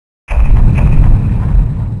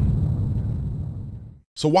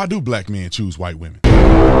So why do black men choose white women?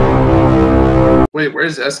 Wait,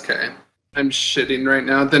 where's SK? I'm shitting right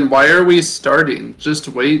now. Then why are we starting? Just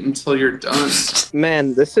wait until you're done.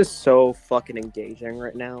 Man, this is so fucking engaging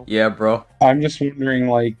right now. Yeah, bro. I'm just wondering,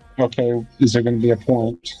 like, okay, is there going to be a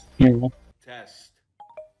point? You know? Test.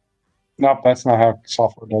 Nope, that's not how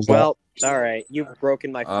software does that. Well, alright, you've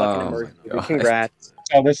broken my fucking immersion. Congrats.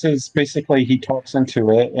 So this is basically he talks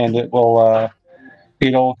into it, and it'll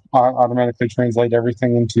automatically translate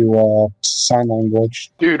everything into sign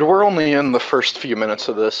language. Dude, we're only in the first few minutes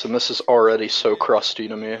of this, and this is already so crusty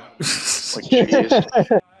to me. Like,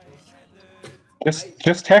 jeez.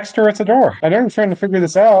 Just text her at the door. I know you're trying to figure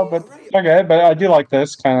this out, but okay. But I do like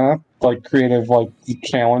this kind of like creative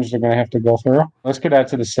challenge they're gonna have to go through. Let's get out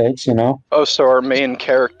to the stakes, you know. Oh, so our main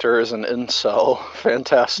character is an incel.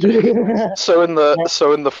 Fantastic. So in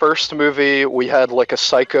the first movie, we had like a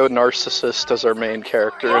psycho narcissist as our main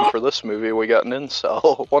character, and for this movie, we got an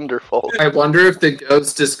incel. Wonderful. I wonder if the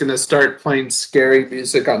ghost is gonna start playing scary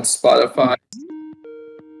music on Spotify.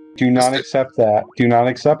 Do not accept that. Do not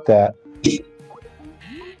accept that.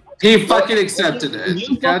 He fucking accepted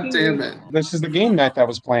it. God damn it. This is the game night that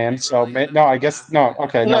was planned, so no, I guess no.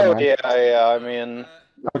 Okay, No, no. yeah, I mean,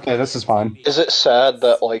 Okay, this is fine. is it sad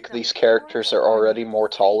that like these characters are already more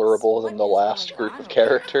tolerable than the last group of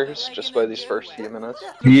characters just by these first few minutes?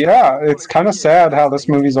 Yeah, it's kind of sad how this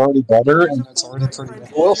movie's already better and it's already pretty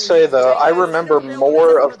good. We'll say though, I remember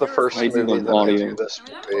more of the first movie than I do this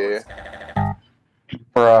movie.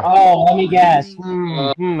 Bruh. Oh, let me guess.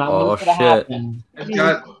 Oh shit.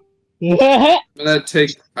 I'm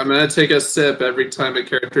gonna take a sip every time a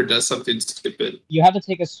character does something stupid. You have to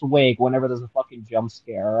take a swig whenever there's a fucking jump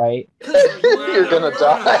scare, right? You're gonna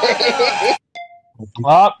die.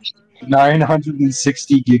 Up.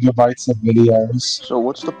 960 gigabytes of videos. So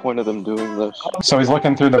what's the point of them doing this? So he's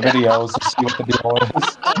looking through the videos to see what the deal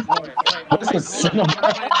is. This is cinema.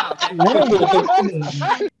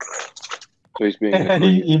 He's being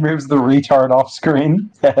he moves the retard off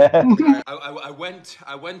screen. I went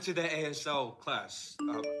to the ASL class.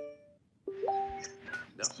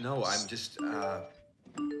 No, I'm just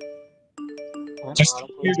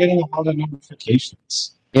You're getting a lot of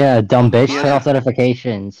notifications. Yeah, dumb bitch, turn off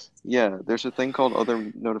notifications. Yeah, there's a thing called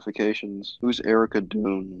other notifications. Who's Erica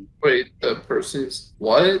Dune? Wait, the person's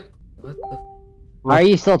what? Why are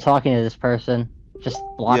you still talking to this person? Just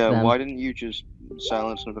block them. Yeah, why didn't you just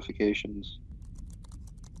silence notifications?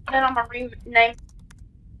 Why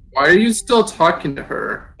are you still talking to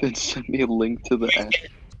her? Then send me a link to the app.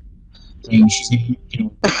 You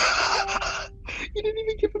didn't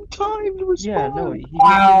even give him time to respond. Yeah, no,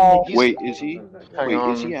 Wow. Wait, is he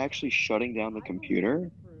actually shutting down the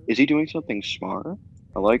computer? Is he doing something smart?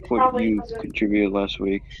 I like what you contributed last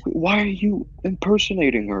week. Why are you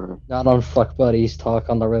impersonating her? Not on Fuck Buddies Talk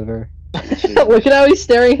on the River. Look at how he's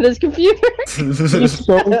staring at his computer. He's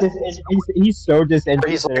so disinterested.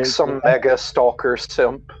 He's like some mega stalker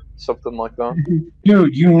simp, something like that.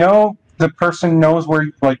 Dude, you know the person knows where,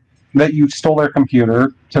 that you stole their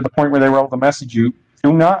computer to the point where they were able to message you.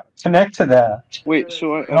 Do not connect to that. Wait,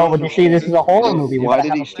 so No, but you see, this is a horror movie. Why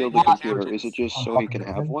did he steal the computer? Is it just so he can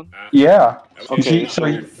have one? Yeah. Okay,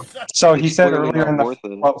 So he said earlier in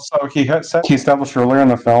he established earlier in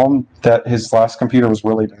the film that his last computer was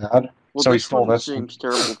really bad. Well, so he stole this. Seems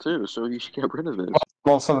terrible too. So you should get rid of it.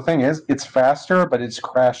 Well, so the thing is, it's faster, but it's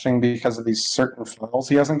crashing because of these certain files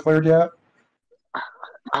he hasn't cleared yet.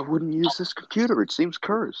 I wouldn't use this computer. It seems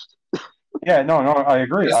cursed. Yeah, no, I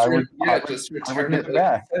agree. Just return it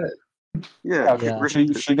back. Yeah. She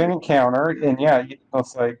didn't counter, and yeah,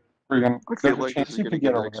 it's like there's a chance you could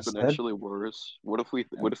get arrested. Exponentially worse. What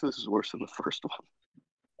if this is worse than the first one?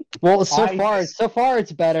 Well, so far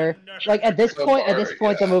it's better. Like at this point,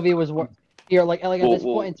 the movie was worse. Here, at this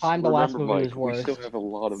point in time, the last movie was worse. We still have a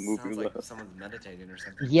lot of movie left. like someone's meditating or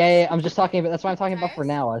something. Yeah, I'm just talking about. That's what I'm talking about for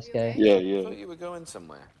now, SK. Yeah. I thought you were going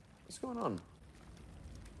somewhere. What's going on?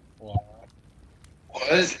 What?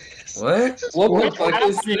 What the fuck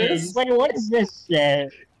is this? Wait, what is this shit?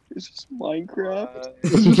 Is this Minecraft?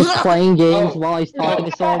 Is he just playing games while he's talking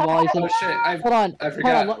to someone while he's in... Hold on,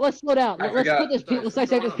 let's slow down. Let's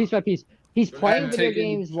dissect this piece by piece. He's playing video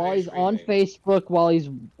games while he's on Facebook, while he's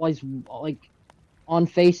like on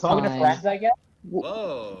FaceTime. Talking to friends, I guess?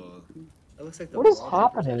 Whoa. That looks like the What is walls are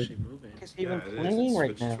happening? actually moving. It's even playing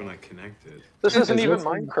right now. When I connected. This isn't even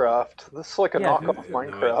Minecraft. This is like a knockoff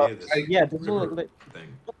Minecraft. Yeah, this is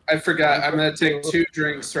I forgot. I'm gonna take 2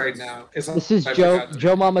 drinks right now. This is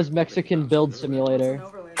Joe Mama's Mexican build simulator.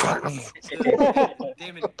 Doesn't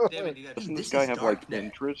this guy have like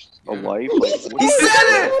interests, a life? Like, He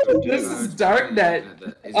said it! This is Darknet.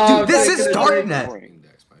 Dude, this is Darknet!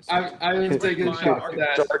 I was taking a shot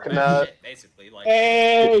at that. Darknet. Basically, like,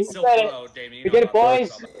 Hey, you Silk said it. Road, Damien, We get it,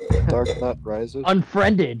 boys. Darknet Rises.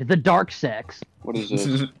 Unfriended, the dark sex. What is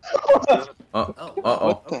this?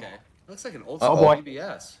 Oh, okay. Looks like an old school boy.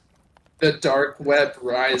 BBS. The dark web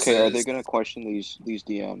rises. Okay, are they gonna question these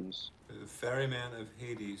DMs? The ferryman of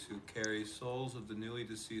Hades who carries souls of the newly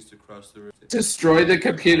deceased across the river. Destroy the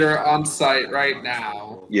computer on site right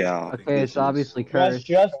now. Yeah. Okay, it's obviously Just,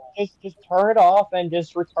 cursed. just turn it off and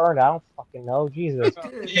just return. I don't fucking know, Jesus.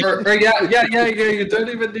 Yeah. You don't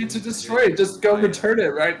even need to destroy it. Just go return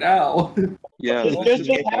it right now. Yeah. Just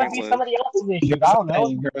have it be somebody else's issue. I don't know.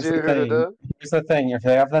 Here's the thing. If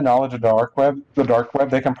they have the knowledge of the dark web,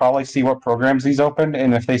 they can probably see what programs he's opened,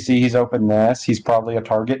 and if they see he's opened this, he's probably a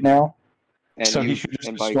target now. And So he should just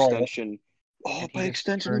and by destroy it. extension, by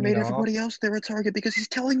extension, he made everybody else their target because he's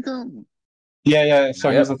telling them. Yeah.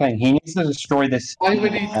 So here's the thing. He needs to destroy this. Why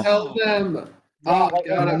would he tell them? Oh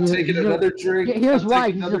god, I'm taking another drink. Yeah, here's I'm why.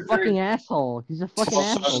 taking He's a another fucking drink. asshole. He's a fucking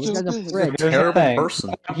asshole. He's like a stupid. prick. Here's the Terrible thing.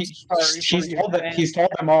 person. He's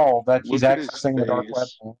told them all that he's Look at his accessing the dark web.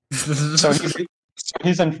 face. So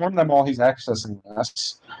he's informed them all he's accessing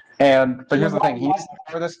this. But here's the thing.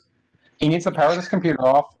 He needs to power this computer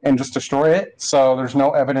off and just destroy it, so there's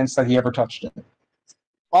no evidence that he ever touched it.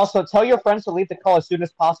 Also, tell your friends to leave the call as soon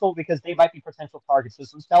as possible because they might be potential targets.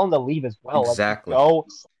 So tell them to leave as well. Exactly. Like, go.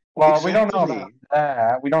 Well, we don't know about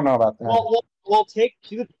that. We don't know about that. We'll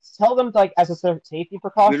tell them like as a safety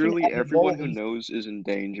precaution. Literally at the everyone very who least. knows is in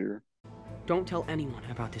danger. Don't tell anyone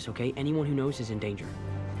about this, okay? Anyone who knows is in danger.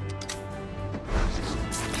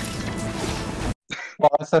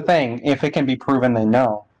 Well, that's the thing. If it can be proven they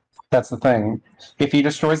know, that's the thing. If he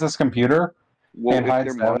destroys this computer Well, and if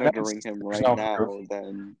hides they're the evidence, monitoring him there's right no now, proof.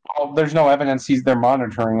 then Well, there's no evidence they're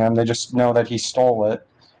monitoring him. They just know that he stole it,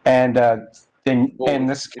 and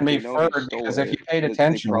this can be inferred because if you paid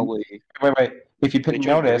attention, wait. If you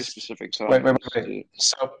notice, wait.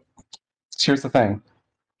 So here's the thing: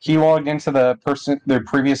 he logged into the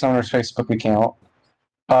previous owner's Facebook account,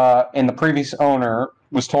 and the previous owner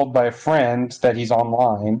was told by a friend that he's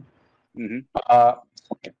online.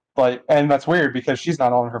 And that's weird because she's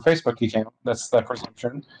not on her Facebook account. That's the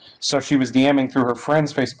presumption. So she was DMing through her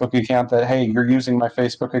friend's Facebook account that, hey, you're using my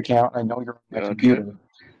Facebook account. I know you're on my computer.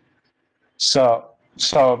 So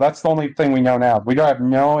that's the only thing we know now. We don't have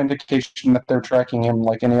no indication that they're tracking him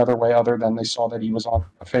like any other way other than they saw that he was on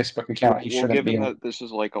a Facebook account. He shouldn't be. Given that this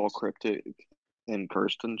is like all cryptic and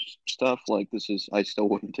cursed and stuff, like I still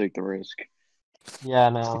wouldn't take the risk. Yeah,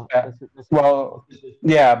 no.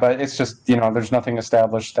 Yeah, but it's just there's nothing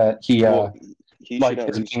established that he should at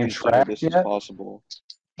is least being consider tracked this yet. as possible.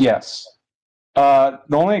 Yes. The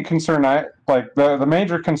only concern the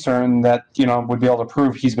major concern that would be able to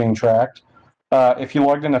prove he's being tracked, if you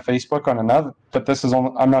logged into Facebook on another, but this is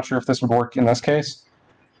only, I'm not sure if this would work in this case.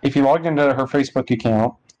 If you logged into her Facebook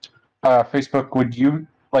account, Facebook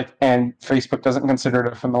and Facebook doesn't consider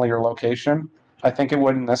it a familiar location. I think it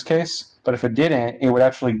would in this case. But if it didn't, it would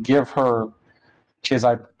actually give her his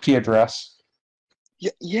IP address.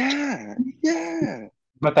 Yeah.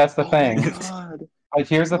 But that's the thing. God.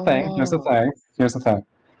 Here's the thing.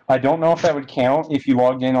 I don't know if that would count if you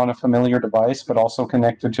logged in on a familiar device, but also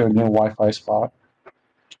connected to a new Wi-Fi spot.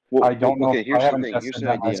 Well, I don't know. Okay, here's I haven't the thing. Here's tested the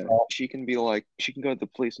that idea. myself. She can go to the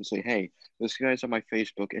police and say, "Hey, this guy's on my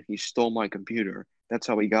Facebook and he stole my computer. That's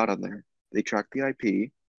how he got on there." They track the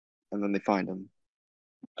IP, and then they find him.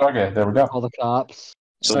 Okay, there we go. All the cops.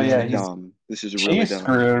 So yeah, dumb. This is really dumb.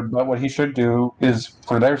 Screwed. But what he should do is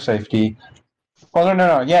for their safety. Well,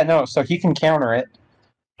 no. So he can counter it.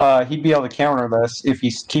 He'd be able to counter this if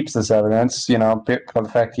he keeps this evidence. For the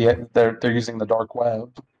fact they're using the dark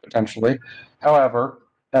web potentially. However,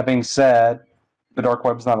 that being said, the dark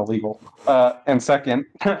web's not illegal. And second,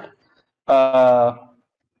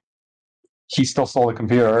 he still stole the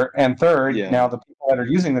computer. And third, now the people that are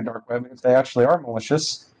using the dark web, if they actually are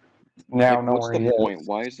malicious, know where he is. What's the point?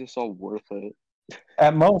 Why is this all worth it?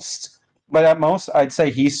 At most, I'd say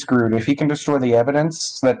he's screwed. If he can destroy the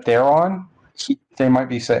evidence that they're on, they might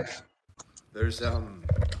be safe. There's a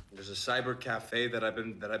cyber cafe that I've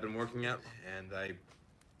been working at, and I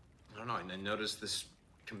don't know. I noticed this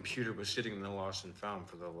computer was sitting in the lost and found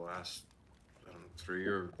for the last 3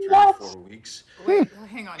 or 4 weeks. Wait,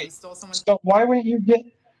 hang on. You stole someone's. So why wouldn't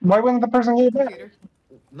the person get it back?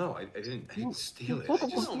 No, I didn't steal it.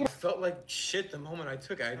 I felt like shit the moment I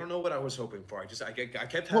took it. I don't know what I was hoping for. I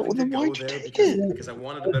kept having to go there because I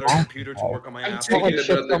wanted a better computer to work on my app. I shit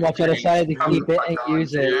so much I decided to keep it and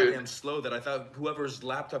use it. I am slow that I thought whoever's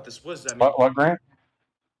laptop this was. What, Grant?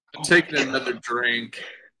 I'm taking another drink.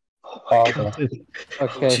 Okay,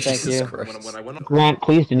 thank you. Grant,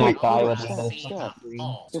 please do not die with this.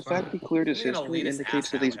 The fact he cleared his history indicates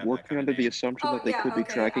that he's working under the assumption that they could be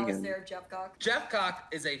tracking him. Jeff Cock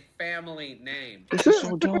is a family name. This is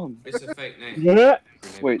so dumb. It's a fake name. Yeah.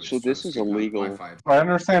 Wait, so this is illegal. I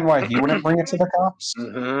understand why he wouldn't bring it to the cops.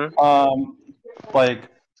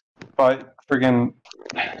 But friggin',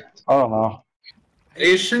 I don't know.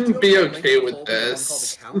 They shouldn't be okay with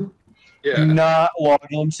this. Do not log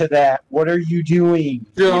into that. What are you doing?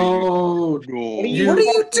 Dude. What are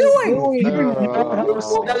you doing?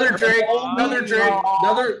 Another drink. Another drink.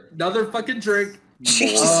 Another fucking drink.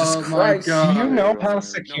 Jesus Christ. God. Do you know how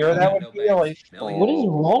secure that would be? Like, What is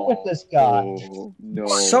wrong with this guy? No.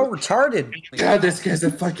 So retarded. God, this guy's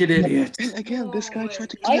a fucking idiot. And again, this guy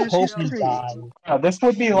tried to I clear his hope he history. dies. this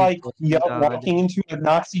would be like walking into a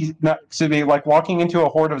Nazi, to be like walking into a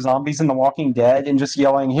horde of zombies in The Walking Dead and just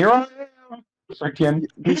yelling, "Here I am!" Freaking.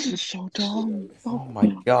 This is so dumb. Oh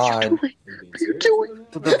my god. What are you doing?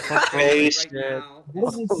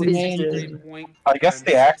 I guess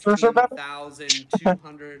the actors are better.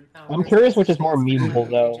 I'm curious which is more memeable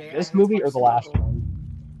though, this movie or the last one.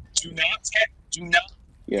 Do not.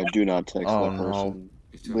 Yeah, do not text that person.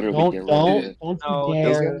 Literally get rid of it. Don't you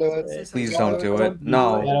dare. Please don't do it.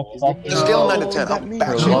 No. Scale 9 to 10. How For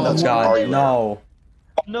bad the love of God, no.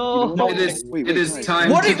 No. It is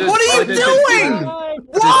time What to are you doing? Why?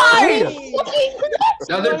 Why?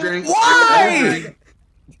 Another drink. Why?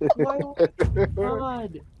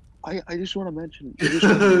 God. I just want to mention. This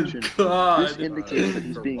indicates that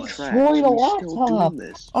he's being tracked. Destroy the and he's still laptop. doing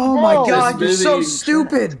this. Oh my No. god, you're This so movie-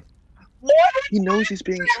 stupid. He knows he's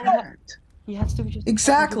being tracked. He has to just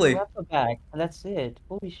Exactly. back, and that's it.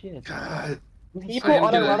 Holy shit. God. People I am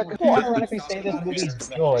gonna- unironically say this movie is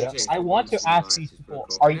good. I want to ask these people: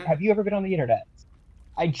 have you ever been on the internet?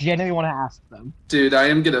 I genuinely want to ask them. Dude, I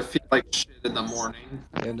am gonna feel like shit in the morning.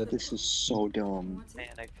 This is so dumb. Man,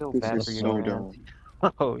 I feel This bad is for you. so man. dumb.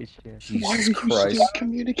 Holy shit. Why are Jesus you Christ. still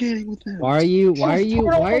communicating with him? Why are you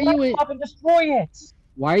and destroy it?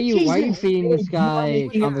 why are you Jesus. feeding this guy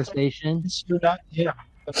conversation? You're not. Yeah.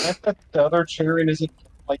 The fact that the other chairman isn't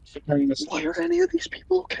like figuring this. Why are any of these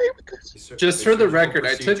people okay with this? Just for the record,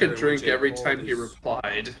 I took a drink every time he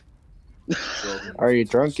replied. Are you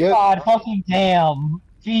drunk yet? God fucking damn.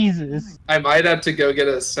 Jesus. I might have to go get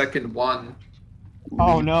a second one.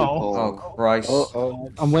 Oh no. Oh Christ.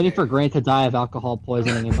 I'm waiting for Grant to die of alcohol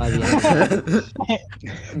poisoning and by the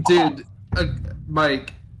end. Dude,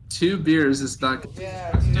 Mike, 2 beers is not.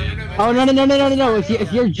 Oh no!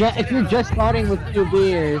 If you're just starting with 2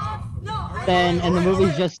 beers, then and the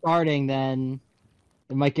movie's just starting, then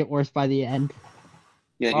it might get worse by the end.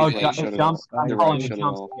 Yeah, Oh, he's right, shut it jump! off. I'm You're calling right, a shut it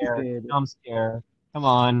jump off. scare. Jump scare. Come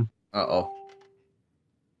on. Uh-oh.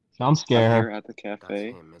 Jump I'm scare. here at the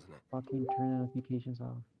cafe. Fucking turn notifications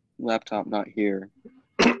off. Laptop not here.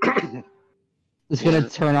 It's gonna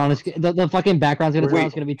turn on. The fucking background's gonna turn on. Wait,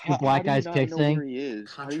 It's gonna be 2 how black do you guys not know kissing. where he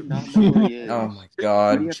is? How do you not know where he is? Oh my Why do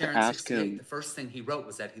god. you have to Sharon ask 68, him? the first thing he wrote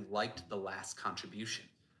was that he liked the last contribution.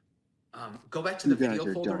 Go back to the You guys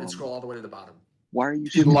video are folder dumb. and scroll all the way to the bottom. Why are you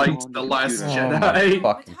He still liked on The the Last computer? Oh my Jedi.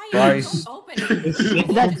 fucking Christ.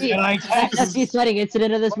 That's the exciting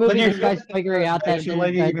incident of this movie. This guy's figuring out that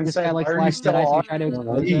this guy likes Last Jedi, so trying to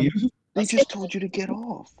expose him. They just told you to get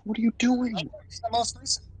off. What are you doing? It's the most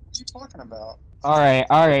recent. What are you talking about? All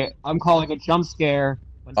right. I'm calling a jump scare.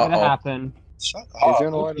 What's gonna happen? Shut He's up.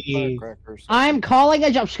 gonna light a firecracker. I'm calling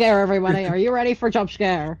a jump scare, everybody. Are you ready for jump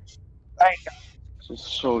scare? This is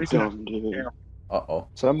so dumb, dude. Uh-oh.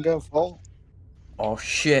 Some gonna fall. Oh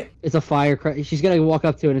shit. It's a firecracker. She's gonna walk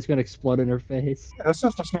up to it and it's gonna explode in her face. This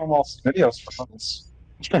is just normal videos for us.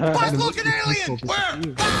 Fuck-looking alien! Where?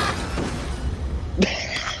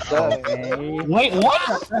 Wait,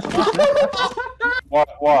 what?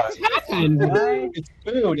 What? happened? It's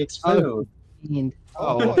food. It's food. And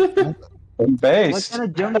Oh. Base. What kind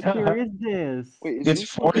of jump scare is this? Wait, is It's this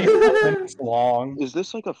 40 minutes long. Is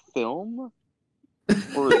this like a film?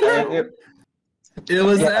 Or It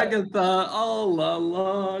was Agatha all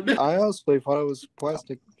along. I honestly thought it was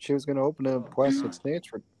plastic. She was gonna open a plastic snatch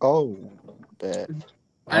for. Oh, bet.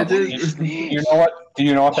 I did. You know what? Do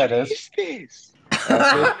you know what that is? No.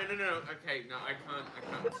 Okay, no, I can't.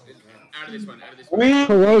 Out of this one. Weak.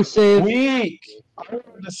 corrosive. Weak. I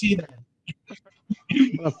wanted to see that.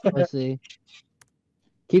 What a pussy.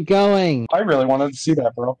 Keep going. I really wanted to see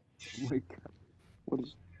that, bro. What are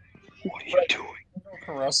you doing?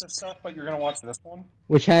 Corrosive stuff, but you're gonna watch this one.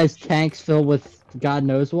 Which has tanks filled with God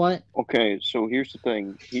knows what. Okay, so here's the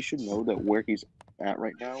thing. He should know that where he's at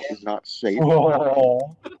right now is not safe.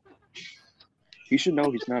 Whoa. He should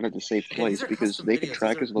know he's not at a safe place because they can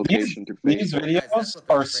track his These, location through these Facebook. videos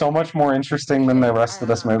are so much more interesting than the rest of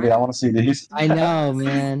this movie. I want to see these. I know,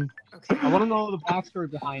 man. I want to know the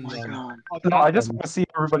backstory behind them. No, I just want to see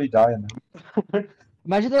everybody die in them.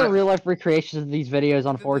 Imagine there are real life recreations of these videos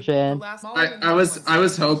on 4chan. I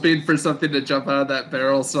was hoping for something to jump out of that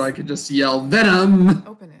barrel so I could just yell Venom.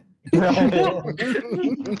 Open it.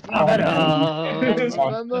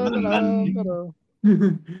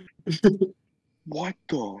 What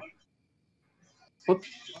the?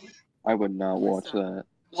 I would not watch that.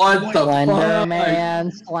 What the Slender fuck?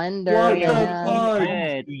 Man, Slender What the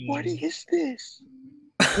Man. What is this?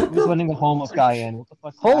 Who's letting the homeless guy in? What the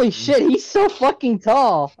fuck? Holy shit, he's so fucking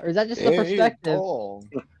tall. Or is that just the Hey, perspective?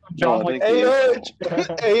 John, like, hey,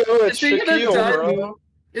 Is he gonna die?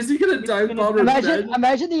 Is he gonna dive bomb her bed?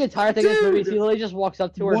 Imagine the entire thing of this movie. He literally just walks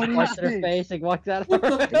up to her What and points is at her this? face and walks out of What her.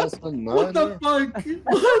 the fuck? What the fuck?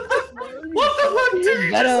 What the fuck did you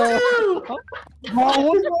Venom. do?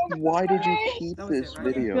 Why did you keep this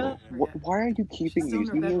video? Why are you keeping these?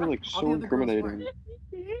 These are like so incriminating.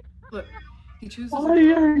 Look, he chooses. Why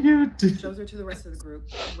are you Shows her to the rest of the group.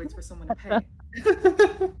 Waits for someone to pay. We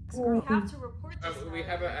have to report this. We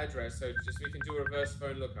have an address, so just we can do a reverse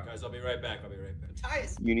phone lookup. Guys, I'll be right back.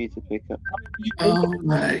 You need to pick up. Oh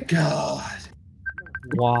my god.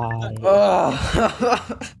 Why?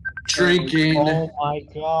 Drinking. Oh my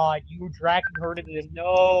god, you dragging her to the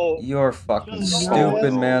no. You're fucking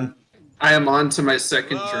stupid, man. I am on to my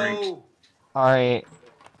second drink. Alright,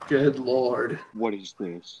 Good lord. What is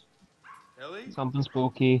this? something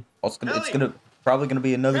spooky. Oh, it's probably gonna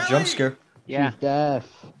be another jump scare. Yeah. She's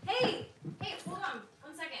deaf. Hey, hold on,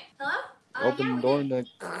 1 second. Hello? Open the door, Nick.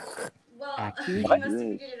 Well, Acting? he must have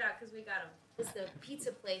figured it out because we got him. It's the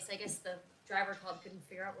pizza place. I guess the driver called, couldn't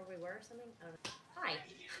figure out where we were or something. I don't know. Hi.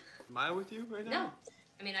 Am I with you right now? No,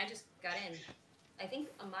 I mean I just got in. I think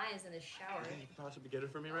Amaya's in the shower. You can possibly get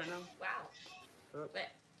it for me right now? Wow. But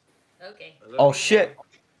okay. Oh shit!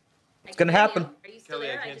 It's gonna happen. Are you still Kelly,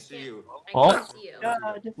 there? I can't see you. I can't see you.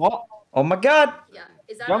 What? Oh my god! Yeah.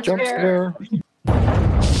 Is that Jump on scare.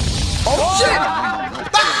 Oh shit!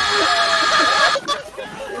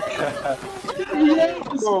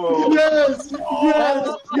 Yes.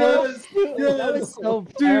 That was so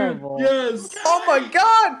terrible. Yes. Oh my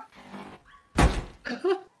god!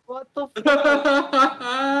 What the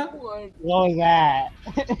fuck? What was that?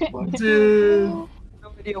 Dude. No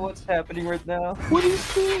idea what's happening right now. What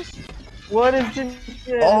is this? What is this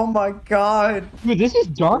shit? Oh my god! Dude, this is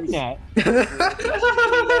Darknet.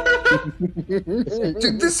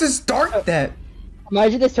 Dude, this is Darknet!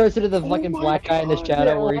 Imagine this turns into the fucking black guy in the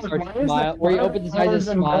shadow where he starts to smile, where he opens his eyes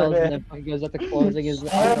and smiles and then fucking goes up to closing his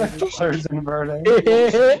eyes. Colors inverted. What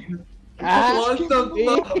the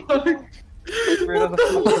fuck?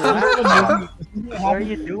 What are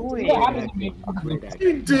you doing?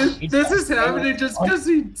 Dude, this is happening just because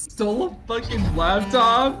he stole a fucking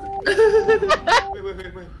laptop?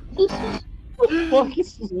 Wait. Fuck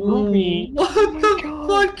is this movie? What the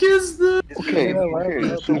fuck is this? Okay,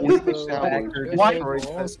 so we've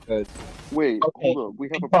established. Wait, hold up. We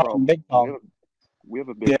have a problem. Big problem. We have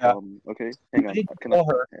a big problem. Okay, hang on.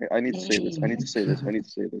 I need to say this. I need to say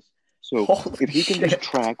this. So if he can just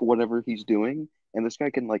track whatever he's doing, and this guy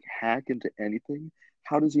can like hack into anything,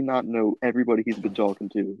 how does he not know everybody he's been talking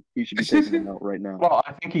to? He should be taking them out right now. Well,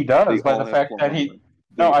 I think he does by the fact that he.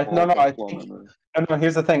 No,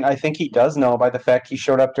 here's the thing. I think he does know by the fact he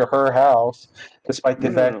showed up to her house, despite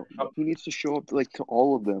the fact. No. He needs to show up like to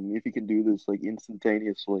all of them if he can do this like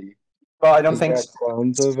instantaneously. Well, I don't think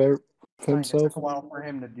clones of himself. It's a while for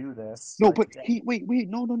him to do this. No, but he wait,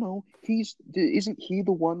 no. Isn't he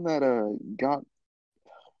the one that got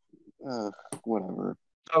whatever.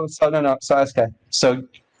 Oh, so no. So okay. So,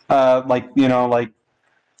 like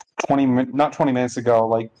 20 minutes ago,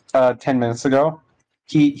 like 10 minutes ago,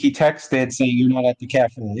 he texted saying you're not at the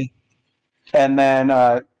cafe, and then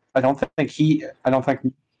I don't think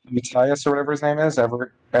Matthias or whatever his name is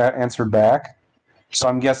ever answered back. So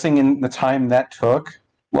I'm guessing in the time that took,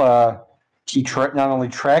 he not only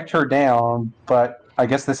tracked her down, but I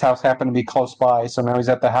guess this house happened to be close by, so now he's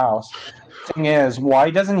at the house. Thing is, why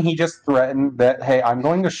doesn't he just threaten that, hey, I'm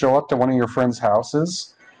going to show up to one of your friends'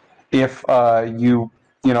 houses if you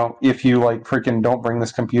like freaking don't bring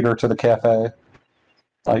this computer to the cafe?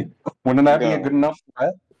 Like, wouldn't that be a good enough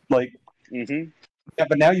threat? Like, yeah,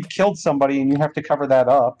 but now you've killed somebody and you have to cover that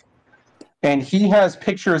up. And he has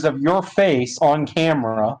pictures of your face on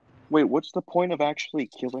camera. Wait, what's the point of actually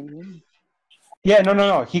killing him? Yeah,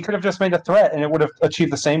 no. He could have just made a threat, and it would have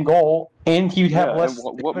achieved the same goal, and he'd have less.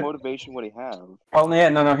 And what motivation would he have? Oh yeah,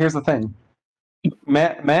 no. Here's the thing.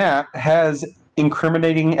 Matt has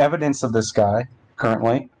incriminating evidence of this guy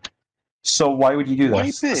currently. So why would you do this? Wipe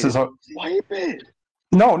This it. is Wipe it.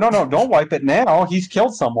 No, don't wipe it now. He's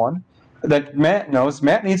killed someone that Matt knows.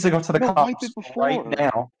 Matt needs to go to the No, cops wipe it before. right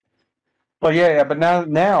now. Well, yeah, but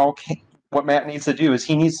now what Matt needs to do is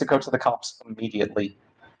he needs to go to the cops immediately.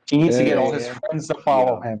 He needs to get all his friends to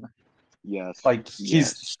follow him. Yes. Like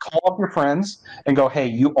he's call up your friends and go, hey,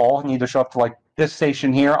 you all need to show up to like this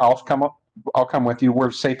station here. I'll come with you.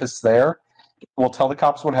 We're safest there. We'll tell the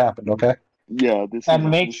cops what happened, okay? Yeah, this And is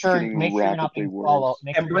make this is sure getting you're not rapidly being worse. followed.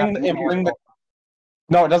 And bring the.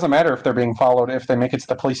 No, it doesn't matter if they're being followed if they make it to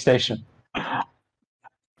the police station.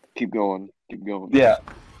 Keep going. Keep going. Yeah.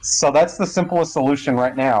 So that's the simplest solution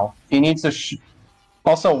right now. He needs to.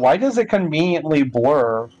 Also, why does it conveniently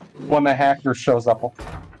blur when the hacker shows up?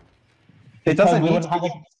 It doesn't need to.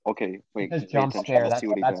 Okay, wait. His Pay jump attention. scare, Let's see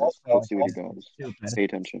what he that's does. also- Let's see what he also does. stupid. Pay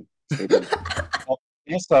attention. Pay attention.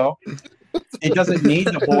 Also, it doesn't need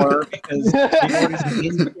to blur because we've already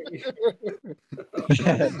seen.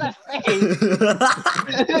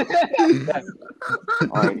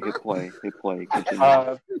 All right, hit play. Hit play.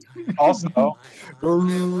 Continue. Also,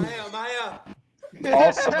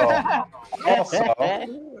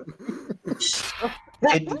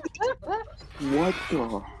 What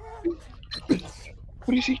the?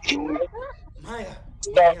 What is he doing? Maya.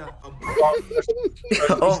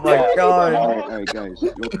 Oh my god. All right, guys.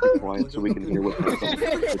 You'll be quiet so we can hear what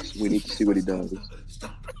happens. We need to see what he does.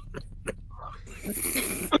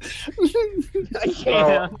 I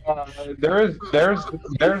can't. There's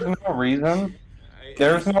no reason.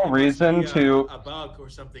 There's no reason to. A bug or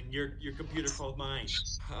something. Your computer called mine.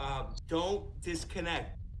 Don't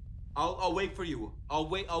disconnect. I'll wait for you. I'll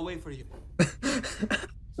wait for you.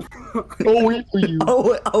 I'll wait for you.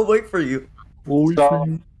 I'll wait for you.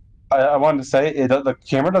 So, I wanted to say the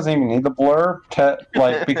camera doesn't even need the blur,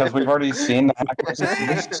 because we've already seen the hackers.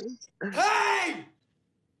 Hey!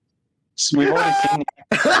 We've already seen.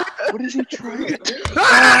 What is he trying to do?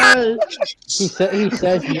 He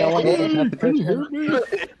says no one is a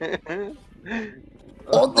person.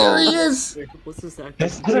 Oh, there he is. What's this actor?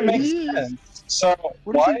 This doesn't make sense. So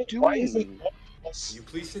why is it? Can you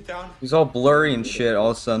please sit down? He's all blurry and shit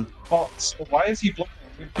all of a sudden. Well, so why is he blurring?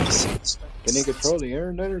 Can he control the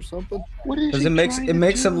internet or something? Because it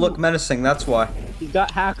makes him look menacing. That's why. He's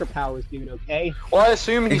got hacker powers, dude. Okay. Well, I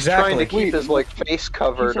assume he's trying to Exactly. keep his like face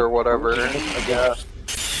covered or whatever. I guess.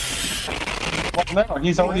 Well, no,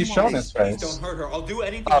 he's already shown his Please face. don't hurt her. I'll do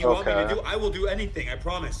anything you want me to do. I will do anything. I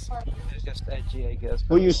promise. It's just edgy, I guess.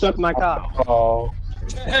 Will you suck my cock? Oh.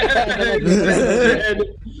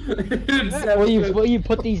 Will you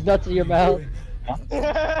put these nuts in your mouth?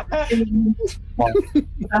 I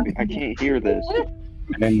can't hear this.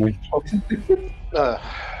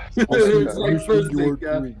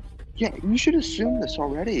 Yeah, you should assume this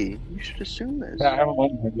already. You should assume this.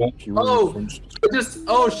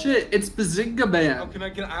 Oh shit! It's Bazinga Man.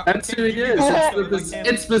 That's who he is.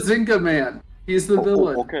 It's Bazinga Man. He's the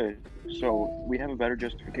villain. Okay, so we have a better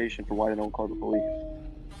justification for why they don't call the police.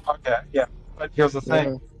 Okay, yeah. But here's the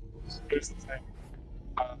thing.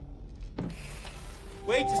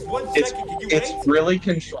 Wait, just 1 It's, second. Can you it's wait? really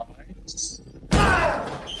contrived. It's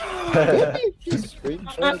really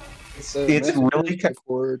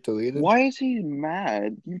Why is he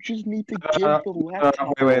mad? You just need to give the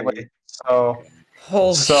laptop. wait. So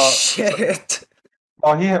Holy shit.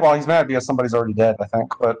 Well, he's mad because somebody's already dead, I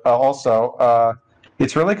think. But also,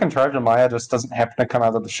 it's really contrived, and Maya just doesn't happen to come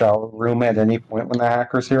out of the shower room at any point when the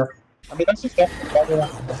hacker's here. I mean, that's just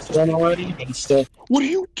done already, but it's still. What are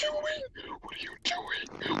you doing? What are you doing?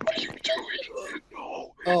 What are you doing?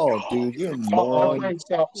 No. Oh, dude, you're a moron.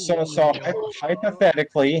 So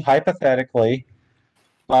hypothetically, That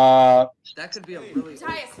could be a really.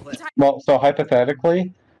 well, so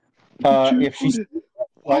hypothetically, if she's,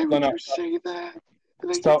 Why no, would no. you say that? Did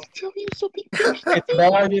I So- get to tell you something first? It's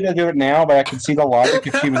no idea to do it now, but I can see the logic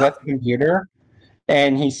if she was at the computer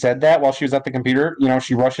and he said that while she was at the computer,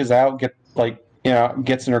 she rushes out,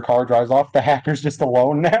 gets in her car, drives off. The hacker's just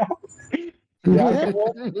alone now. That's not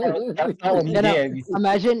what he did.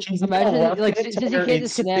 Imagine, She's like, since he can't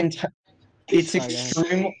disconnect. It's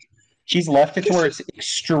extreme. She's left it to where it's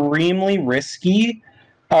extremely risky.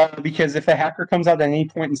 Because if the hacker comes out at any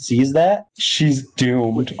point and sees that, she's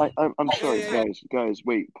doomed. I'm sorry, guys,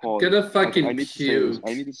 wait, pause. Get a fucking I need to say this.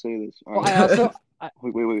 I need to say this. All Well, right. I also,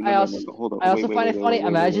 Wait, I also, hold on. I also Wait, find wait, it funny. wait,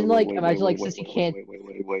 Imagine, wait, like, wait, since he can't.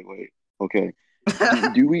 Wait. Okay.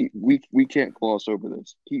 Do we can't gloss over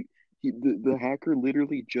this. The hacker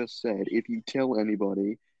literally just said, if you tell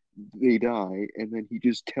anybody, they die, and then he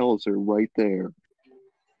just tells her right there.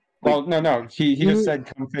 Well, no. He just said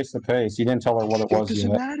come face to face. He didn't tell her what it was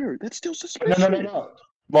doesn't yet. matter. That's still suspicious. No.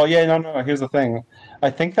 Well, yeah, no. Here's the thing. I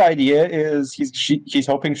think the idea is he's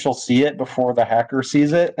hoping she'll see it before the hacker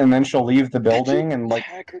sees it, and then she'll leave the building and like. The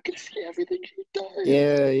hacker can see everything she does.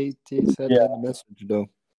 Yeah, he said that in the message though.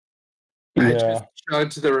 I just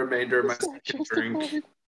chugged the remainder of my second drink.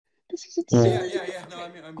 This is insane. Yeah. No,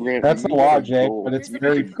 I'm Grant, that's the logic, but it's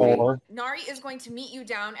very poor. Nari is going to meet you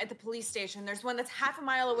down at the police station. There's one that's half a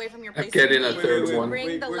mile away from your place. Getting a third one.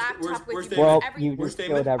 Bring the laptop with you. Well, you just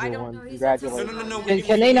killed everyone. Congratulations. No.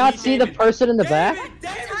 Can they not see the person in the back?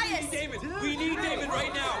 We need David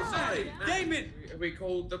right now. David. We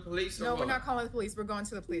called the police. No, we're not calling the police. We're going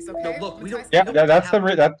to the police. Okay. No, look, we don't.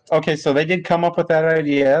 Yeah, okay. So they did come up with that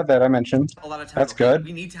idea that I mentioned. A lot of time. That's good.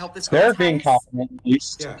 We need to help this. They're being confident, at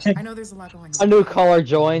least. Yeah. I know there's a lot going on. A new caller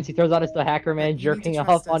joins. He throws out as the hacker man jerking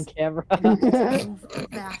off on camera.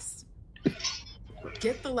 Fast.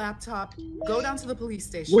 Get the laptop. Go down to the police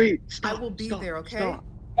station. Wait, I will be there. Okay.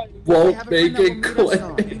 Won't make it click.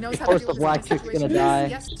 Of course, the black chick's gonna die.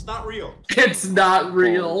 It's not real. It's not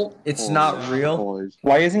real. It's not real.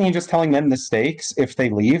 Why isn't he just telling them the stakes if they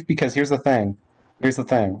leave? Because here's the thing.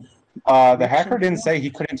 The hacker didn't say he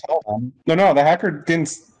couldn't tell them. No. The hacker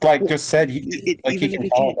didn't just said he Even if he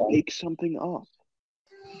can't make something up.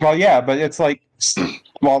 Well, yeah, but it's like,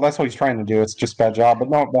 well, that's what he's trying to do. It's just a bad job. But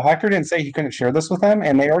no, the hacker didn't say he couldn't share this with them,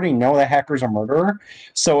 and they already know the hacker's a murderer,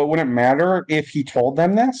 so it wouldn't matter if he told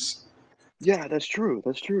them this. Yeah, that's true.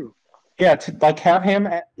 Yeah, to have him,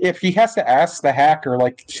 if he has to ask the hacker,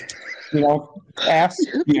 ask,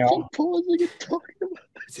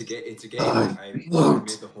 It's a game.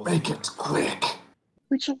 Make it quick.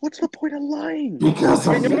 Wait, so what's the point of lying? Because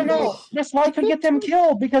no. This lie could get them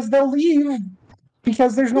killed because they'll leave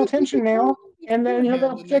because there's no tension now, and then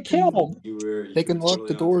they'll get killed. They can lock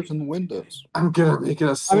the doors and windows. I'm gonna make it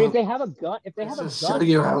a I mean, if they have a gun, show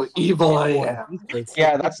you how evil I am.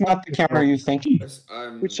 Yeah, that's not the counter you think.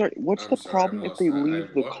 Wait, sorry, what's the problem if they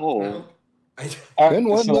leave the call? Then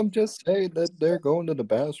wouldn't them just say that they're going to the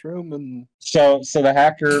bathroom and? So the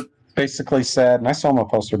hacker basically said, and I saw him a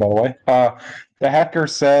poster by the way. The hacker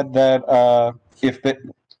said that if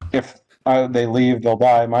they leave, they'll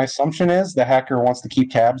die. My assumption is the hacker wants to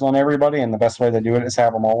keep tabs on everybody, and the best way to do it is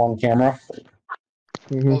have them all on camera.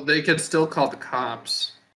 Well, they could still call the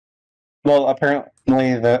cops. Well, apparently,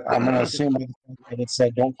 I'm going to assume that it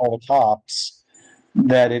said don't call the cops,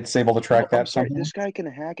 that it's able to track that. Sorry, this guy can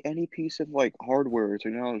hack any piece of hardware,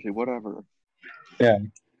 technology, whatever. Yeah.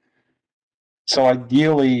 So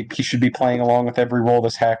ideally, he should be playing along with every role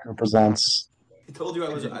this hacker presents. I told you I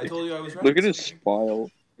was right. Look at his file.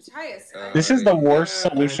 This is the worst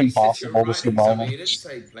solution possible to survival. Yeah,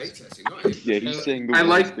 he's saying I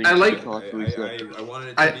love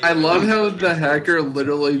how the hacker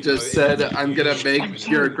literally just said, "I'm gonna make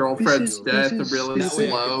your girlfriend's death really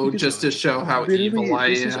slow just to show how evil I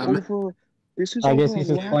am." I guess he's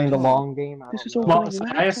just playing the long game. I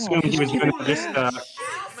assumed he was going to just.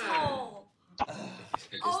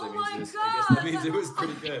 Oh my god! That means it was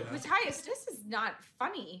pretty good. Matthias, this is not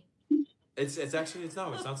funny. It's not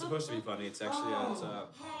supposed to be funny. It's actually it's a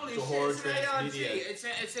horror transmedia.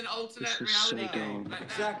 It's an alternate reality.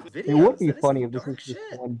 Exactly. It would be funny if this was just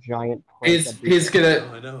one giant. He's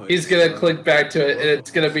gonna click back to it, and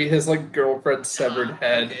it's gonna be his girlfriend's severed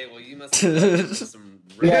head. Okay, well you must have some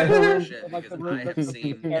really shit because I have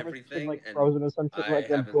seen everything and frozen or some shit I then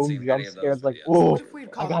haven't boom, seen jump any of scares those whoa,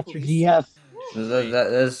 videos. I got your GF. That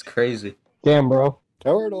is crazy. Damn, bro.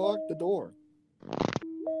 Tell her to lock the door.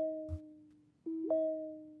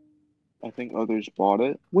 I think others bought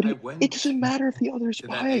it. It doesn't matter if the others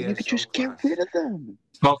buy it. You could just get rid of them.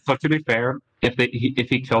 Well, so to be fair, if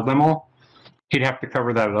he killed them all, he'd have to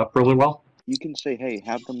cover that up really well. You can say, "Hey,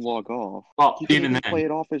 have them log off." Well, you can even then, play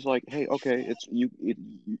it off as "Hey, okay, it's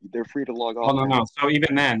they're free to log off." Oh no. So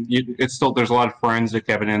even then, it's still there's a lot of forensic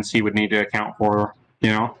evidence he would need to account for.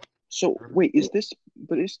 So wait, is this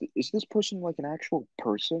person an actual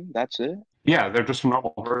person? That's it? Yeah, they're just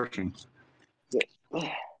normal versions.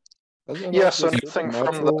 Yes, so nothing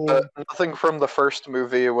from the first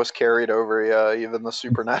movie was carried over. Yeah, even the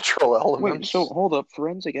supernatural elements. Wait, so hold up.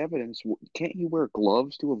 Forensic evidence. Can't he wear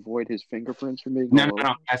gloves to avoid his fingerprints from being? No.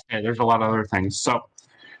 There's a lot of other things. So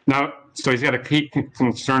he's got to keep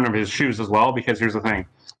concern of his shoes as well, because here's the thing: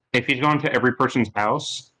 if he's going to every person's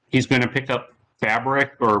house, he's going to pick up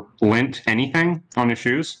fabric or lint, anything on his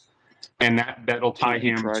shoes, and that'll tie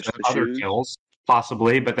him to other kills.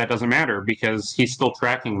 Possibly, but that doesn't matter because he's still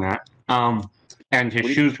tracking that. And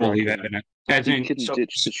his shoes will leave evidence. No.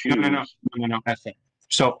 That's it.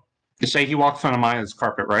 So, to say he walks on Amaya's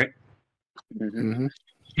carpet, right? Mm-hmm.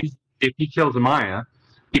 if he kills Amaya,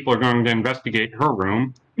 people are going to investigate her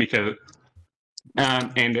room because,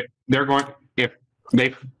 and they're going if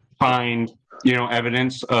they find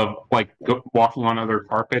evidence of like walking on other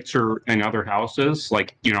carpets or in other houses,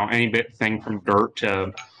 like any bit thing from dirt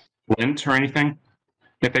to lint or anything.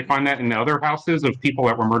 If they find that in the other houses of people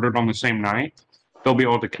that were murdered on the same night, they'll be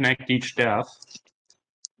able to connect each death.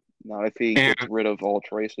 Not if he gets rid of all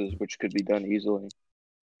traces, which could be done easily.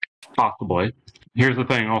 Possibly. Here's the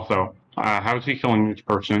thing also. How is he killing each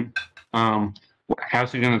person?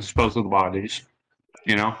 How's he going to dispose of the bodies?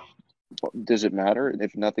 Does it matter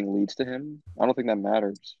if nothing leads to him? I don't think that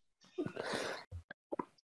matters.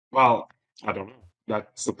 Well, I don't know.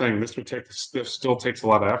 That's the thing. This still takes a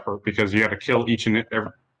lot of effort because you got to kill each and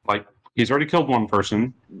every. Like he's already killed one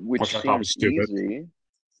person, which I thought was stupid. Easy.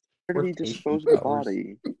 Where did he dispose of the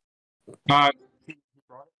body?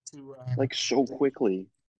 Like so quickly.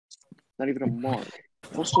 Not even a mark.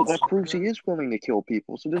 Also, that proves he is willing to kill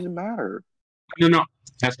people, so it doesn't matter. No,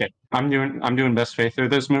 SK. I'm doing best faith through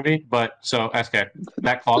this movie, but so SK,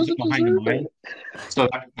 that closet behind Amaya. So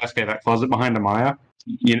that closet behind Amaya,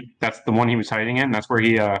 that's the one he was hiding in. That's where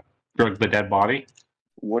he drugged the dead body.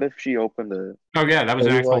 What if she opened it? Oh yeah, that was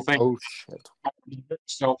an actual thing. Oh shit.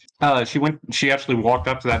 So she actually walked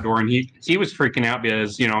up to that door, and he was freaking out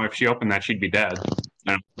because if she opened that, she'd be dead.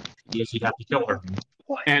 Because he'd have to kill her.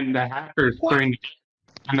 And the hacker's trying,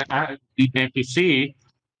 and if you see,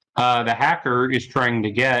 the hacker is trying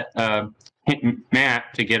to get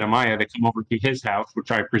Matt to get Amaya to come over to his house,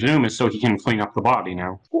 which I presume is so he can clean up the body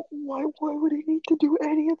now. Why would he need to do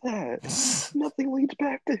any of that? Nothing leads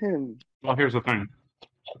back to him. Well, here's the thing.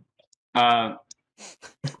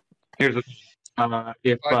 If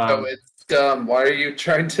it's dumb. Why are you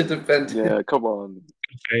trying to defend him? Yeah, come on.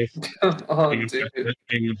 Okay. Come on, dude.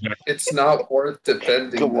 It's not worth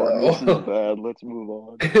defending. Come on, this though. is bad. Let's move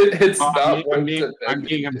on. It's not worth defending. I'm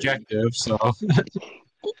being objective, so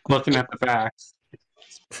looking at the facts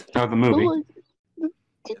of the movie.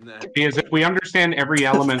 Because if we understand every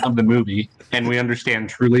element of the movie and we understand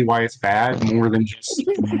truly why it's bad, more than just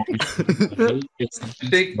I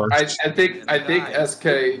think SK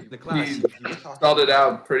he spelled it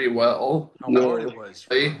out pretty well. How hard it was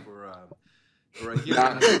for a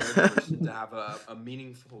human person to have a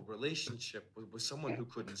meaningful relationship with someone who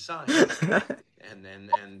couldn't sign,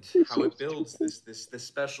 and how it builds this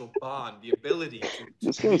special bond, the ability to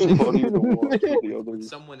This guy's funnier to watch than the others. with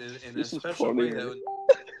someone in a This is special way funnier.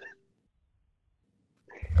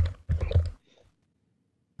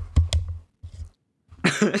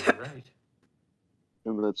 that. Right.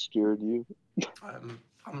 Remember that scared you? I'm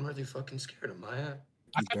really fucking scared of Maya.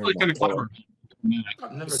 I feel like kind of clever.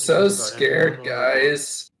 I've never So scared,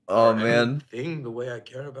 guys. Oh man, the way I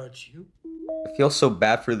care about you. I feel so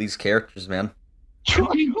bad for these characters, man. He's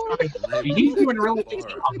doing a really good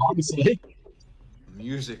job, honestly.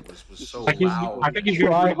 Music was so Like loud. I think he's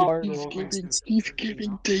Try doing hard. He's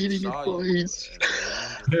giving dating advice.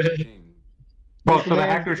 well. So the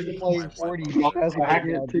hackers, the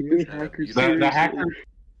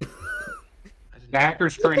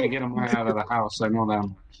hackers trying to get him out of the house. I know that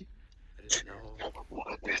much.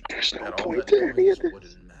 There's no point to any of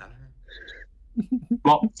this.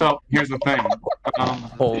 Well, so here's the thing.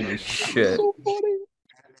 Holy shit. So funny.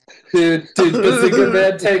 Dude, Bazinga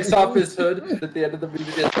Man takes off his hood at the end of the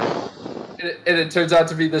movie, and it turns out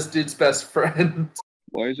to be this dude's best friend.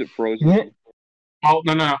 Why is it frozen? Oh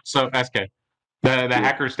no. So SK, the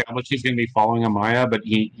hacker established he's going to be following Amaya, but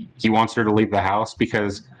he wants her to leave the house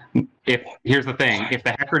because here's the thing: if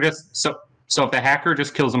the hacker if the hacker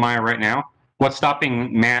just kills Amaya right now, what's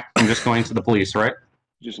stopping Matt from just going to the police, right?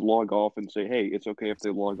 Just log off and say, "Hey, it's okay if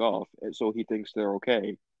they log off," and so he thinks they're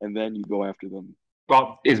okay, and then you go after them.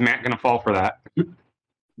 Well, is Matt going to fall for that?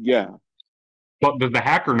 Yeah. Well, does the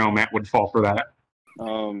hacker know Matt would fall for that?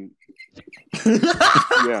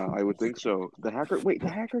 Yeah, I would think so. The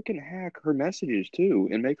hacker can hack her messages too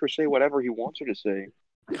and make her say whatever he wants her to say.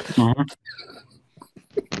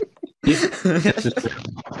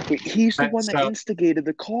 Wait, he's the one that instigated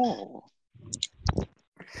the call.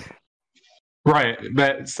 Right,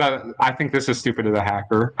 but so I think this is stupid of the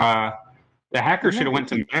hacker. The hacker should have went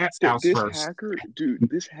to Matt's house first.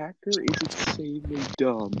 This hacker is insanely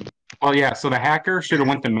dumb. Well, yeah, so the hacker should have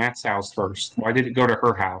went to Matt's house first. Why did it go to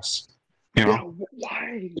her house? You know? Yeah,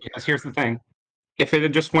 why? Because here's the thing. If it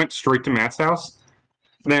had just went straight to Matt's house,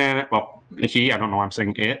 then, well, I don't know why I'm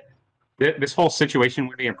saying it. This whole situation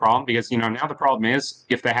would be a problem because, now the problem is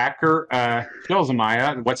if the hacker kills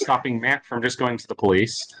Amaya, what's stopping Matt from just going to the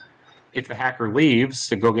police? If the hacker leaves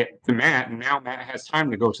to go get Matt, and now Matt has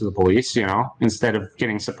time to go to the police, instead of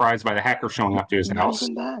getting surprised by the hacker showing up to his house.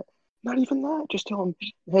 Not Not even that. Just tell them,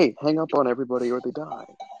 hey, hang up on everybody or they die.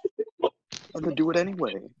 And they do it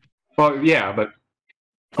anyway. Well, yeah, but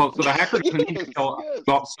so the hacker doesn't need to kill.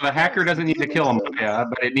 Well, so the hacker doesn't need to kill Amaya,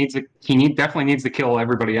 but definitely needs to kill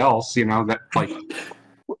everybody else. You know that like.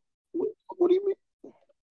 What do you mean?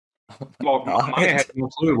 Well, Amaya has no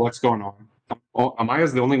clue what's going on. Well,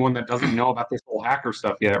 Amaya's the only one that doesn't know about this whole hacker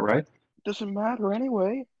stuff yet, right? Doesn't matter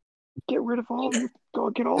anyway. Get rid of all of you. Go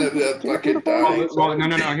get all of you. Well,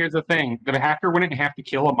 no. Here's the thing: the hacker wouldn't have to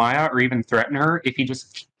kill Amaya or even threaten her if he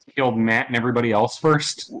just killed Matt and everybody else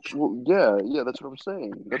first. Well, yeah, that's what I'm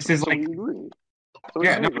saying. That's This is like, agree. But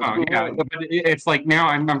it's like now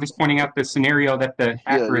I'm just pointing out the scenario that the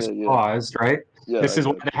hacker has caused, right? Yeah, this is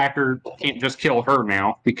why the hacker can't just kill her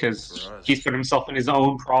now because he's put himself in his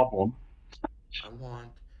own problem. I want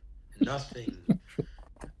nothing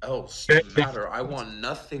else to matter. I want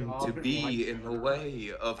nothing to be in the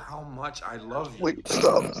way of how much I love you. Wait,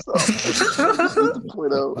 stop.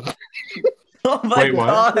 Point out. Oh my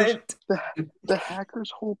god! The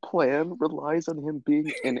hacker's whole plan relies on him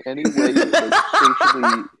being in any way like,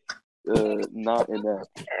 socially not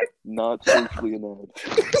inept. Not socially inept.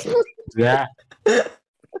 Yeah.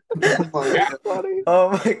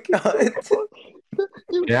 Oh my god.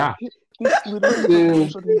 Yeah. This literally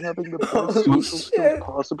depends on him having the best social skills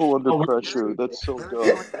possible under pressure. That's so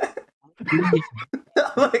dumb.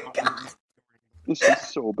 Oh my god. This is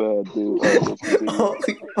so bad, dude.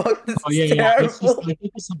 Holy fuck, this is terrible.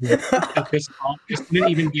 This wouldn't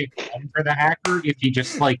even be a fun for the hacker if he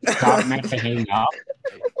just like got Matt to hang up.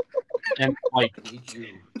 And like I need you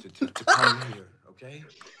to come here, okay?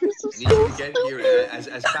 I need you to get here as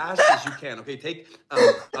fast as you can. Okay,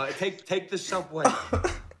 take the subway.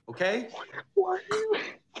 Okay? Why are you?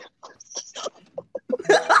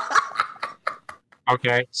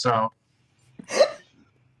 Okay, so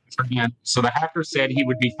again, so the hacker said he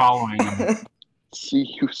would be following him.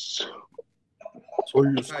 See you soon.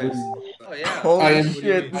 Oh yeah. Holy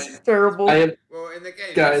shit, this is terrible.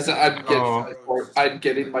 Guys, I'm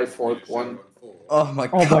getting my fourth one. Oh my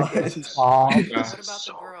god.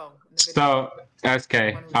 So,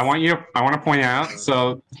 okay, I want to point out,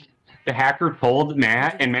 so the hacker told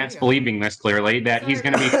Matt, and Matt's believing this clearly, that he's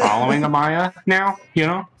going to be following Amaya now, you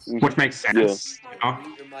know, which makes sense. You know?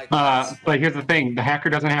 But here's the thing, the hacker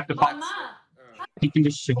doesn't have to follow. He can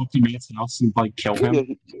just show up to Matt's house and like kill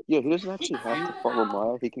him. Yeah, he doesn't actually have to follow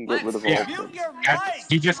Maya. He can get rid of all of them.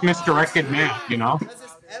 He just misdirected Matt, you know?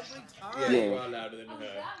 Yeah.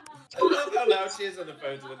 I love how loud she is on the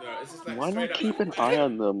phone to the door. It's just like Why not keep an eye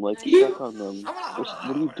on them? Like, check on them. What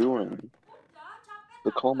are you doing?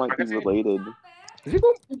 The call might be related.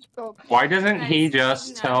 Why doesn't he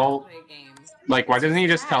just tell... Like, why doesn't he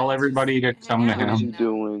just tell everybody to come to him? What is he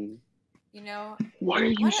doing? You know. Why are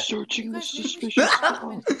you searching this suspicious stuff?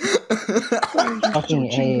 Why are you Fucking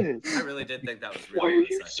searching this? I really did think that was Why are really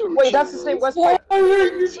you searching Wait, that's the same West Point. What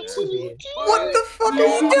the fuck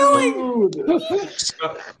are you doing?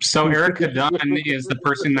 So Erica Dunn is the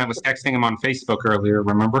person that was texting him on Facebook earlier,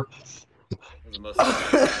 remember?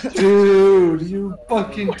 Dude, you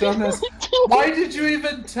fucking dumbass. Why did you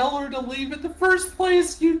even tell her to leave in the first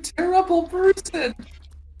place, you terrible person?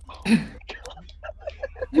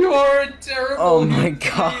 You are a terrible. Oh my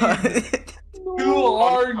god. Who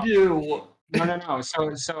are you? No.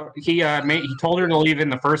 So he told her to leave in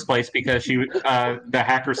the first place because the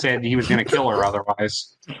hacker said he was going to kill her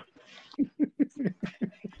otherwise.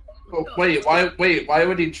 Oh, why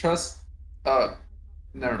would he trust?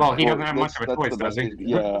 Never Well, mind. he doesn't have much of a choice, does he?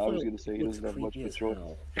 Yeah, I was gonna say he doesn't have much of a choice.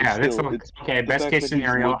 Yeah, that's okay. Best case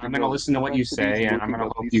scenario. I'm going to listen to what you say, and I'm going to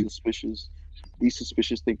help you. These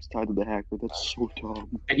suspicious things tied to the hacker. That's so dumb.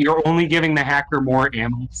 And you're only giving the hacker more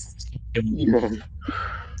ammo. Yeah.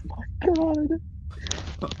 God.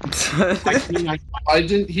 Why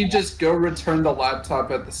didn't he just go return the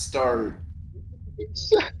laptop at the start?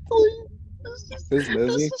 Exactly. This movie.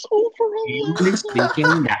 This is over a English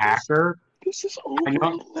speaking, the hacker. This is over a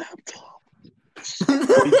laptop.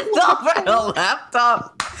 Stop at a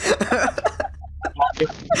laptop.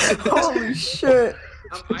 Holy shit.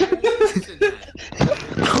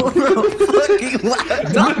 Over a fucking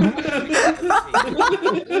laptop.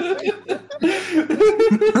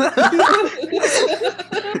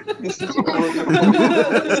 This is over.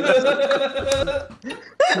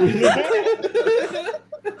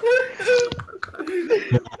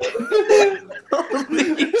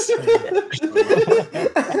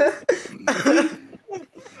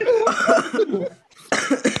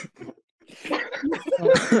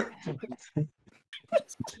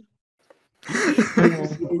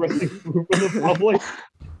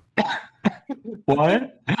 What?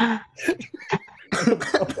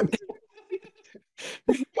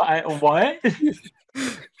 What?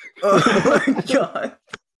 Oh my god.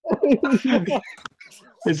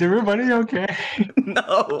 Is everybody okay?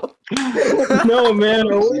 No. No, man.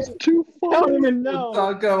 This is too I don't funny. even know.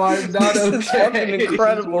 Taco, I'm not This is fucking okay.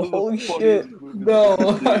 incredible. Holy shit. No,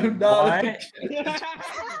 I'm not. What?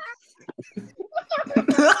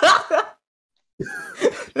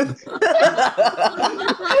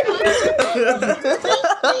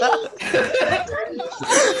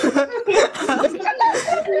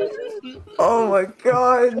 Oh my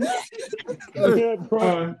god.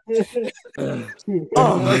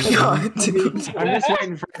 Oh my god, dude.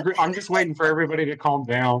 I'm just waiting for everybody to calm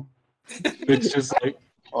down. It's just like,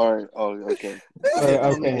 All right. Oh, okay.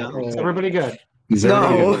 is everybody good? Is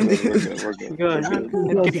No. everybody We're good.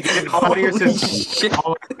 Get all your systems.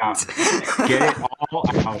 All out. Get it all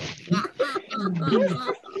out.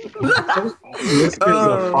 This is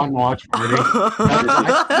a fun watch party.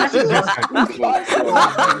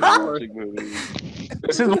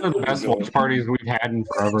 This is one of the best watch parties we've had in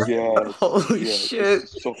forever. Yeah. Holy shit.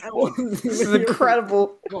 So fun. This is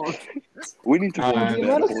incredible. We need to watch The that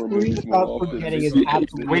amount of horror movies more screenshots often. we're getting is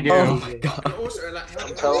absolutely We do. Oh my god.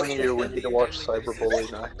 I'm telling you, we need to watch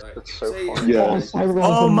Cyberbully next. It's so fun. Yeah.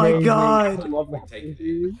 Oh my god. I love that Take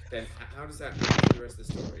movie. Ben, how does that fit the rest of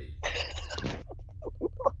the story?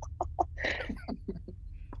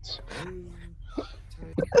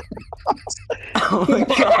 Oh my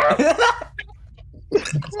god.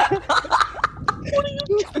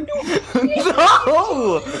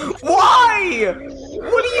 No! Why?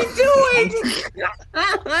 What are you doing?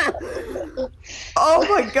 Oh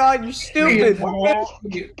my god, you're stupid.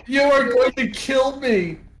 You are going to kill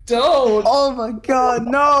me. Don't. Oh my god,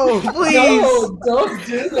 no, please. No, don't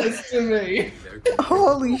do this to me.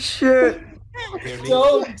 Holy shit.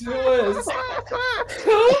 Don't do this.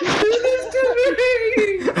 Don't do this to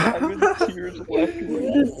me. I'm in tears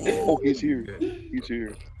laughing. Oh, he's here. He's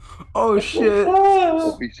here. Oh shit.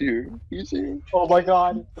 Oh, he's here. He's here. Oh my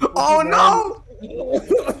god. Oh no!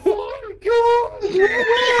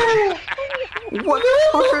 What the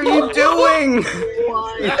fuck are you doing?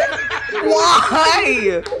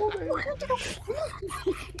 Why?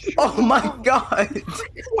 Oh my god.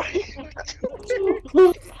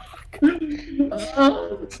 I'm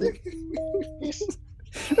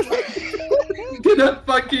gonna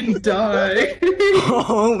fucking die.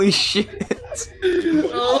 Holy shit.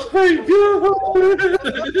 Oh my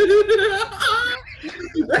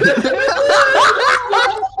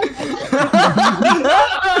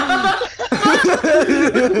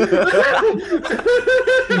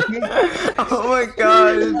Oh my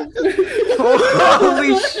god.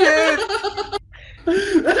 Holy shit.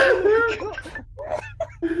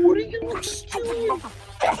 What are you doing?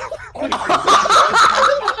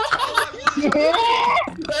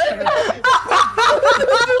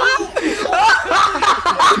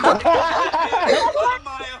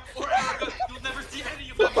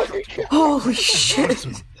 Holy shit.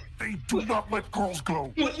 They do not let girls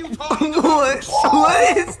go. What?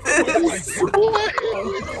 What is this?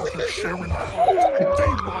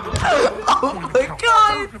 Oh my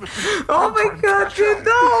god! Oh my god, dude,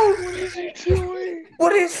 no! What is he doing?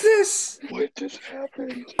 What is this? What just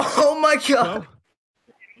happened? Oh my god!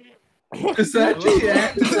 Is that the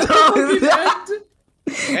end?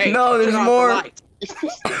 Hey, no, there's more.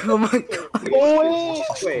 Oh my god.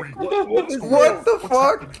 Wait, What the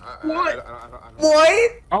fuck? What?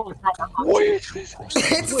 Oh, What is this?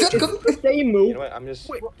 It's the same move. You know what? I'm just.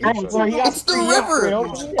 It's the river.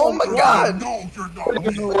 Oh my god.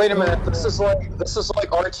 Wait a minute. This is like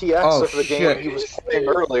RTX of the game he was playing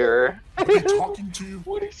earlier. Are they talking to you?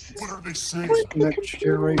 What are they saying? Next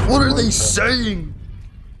generation. What are they saying?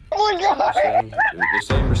 Oh my god. The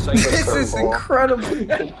same recycled This is curveball.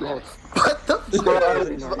 incredible. What the fuck?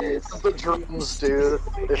 The drums, dude.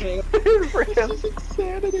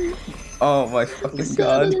 Insanity. Oh my fucking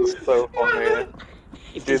god. It's so funny.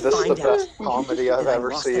 Dude, this is the best comedy I've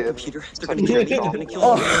ever seen. They're gonna kill me. They're gonna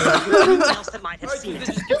kill me. Anyone else that might have seen it.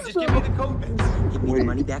 Just give me the code. Give me the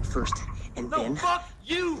money back first, and then Fuck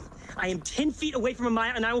you! I am 10 feet away from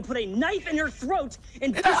Amaya, and I will put a knife in her throat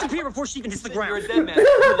and disappear before she even hits the ground. You're a dead man.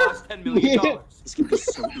 You lost $10 million. This could be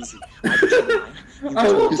so easy. I can tell you why.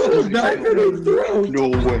 I will put a knife in her throat. No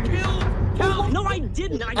way. No, I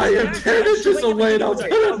didn't. I am 10 inches away and I'll put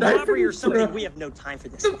a knife in robbery or her something. throat. We have no time for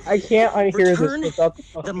this. I can't unhear Return this without the the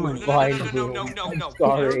fucking money. blind No. boom. I'm Put the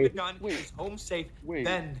sorry. gun. It's home safe. Wait.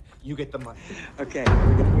 Then you get the money. Okay.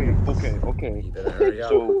 Okay. You better hurry up.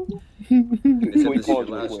 So, This can we is your pause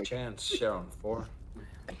real last quick? chance, Sharon. 4.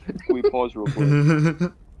 Can we pause real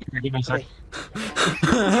quick? Give me a sec.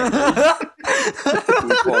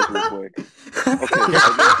 pause real quick? Okay, I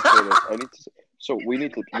need to say this. So we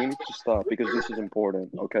need to stop because this is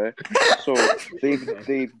important, okay? So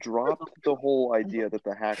they've dropped the whole idea that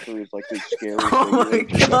the hacker is like this scary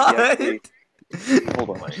figure. Hold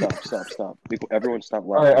on, stop. Everyone stop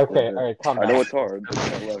laughing. Alright, calm down. I know it's hard, but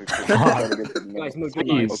stop laughing. Guys, move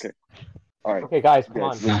Okay. Alright. Okay, guys, come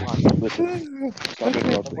on. Listen. Stop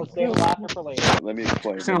interrupting. We'll save laughter for later. Let me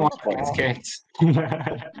explain.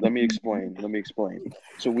 Let me explain.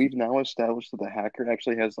 So we've now established that the hacker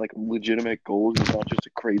actually has like legitimate goals. He's not just a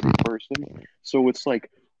crazy person. So it's like,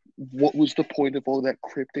 what was the point of all that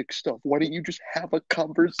cryptic stuff? Why don't you just have a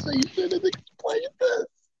conversation and explain this?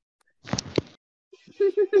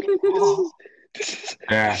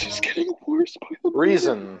 This is getting worse by the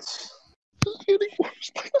Reasons. This is getting worse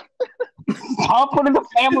by the Stop putting the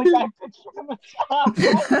Family Guy picture on the top.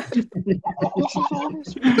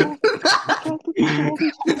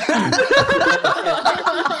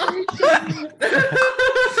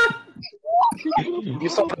 You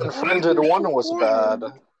thought the Unfriended one was bad.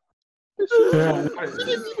 You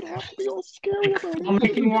didn't even have to be all scary about it.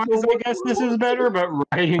 Making wise, I guess this is better, but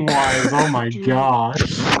writing wise, oh my gosh.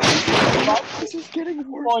 This is getting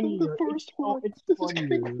worse than the first one. This is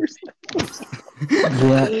getting worse than the first one.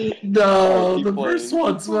 Yeah. No, the first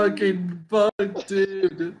one's fucking bugged,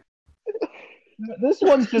 dude. This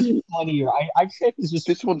one's just funnier. I'd say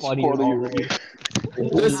this one's funnier.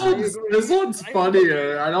 This one's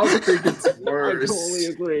funnier. I don't think it's worse. I totally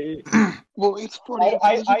agree. Well, it's funny.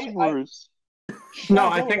 It's worse. No,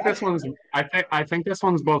 I think this one's. I think this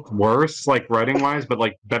one's both worse, like writing wise, but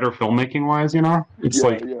like better filmmaking wise. You know, it's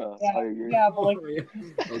I agree. Yeah, but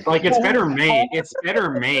like it's better made. It's better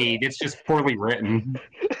made. It's just poorly written.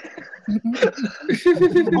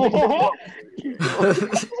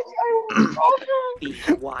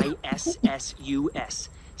 ABYSSUS.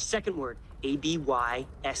 Second word,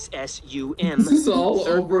 ABYSSUM. This is all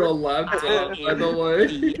over a laptop, by the way.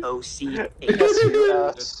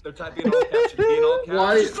 They're typing in all caps. In all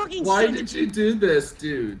caps. Why did you do this,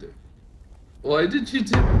 dude? Why did you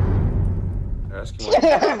do? Asking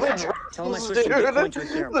Tell him I switched from Bitcoin to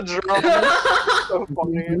Ethereum. The drama is so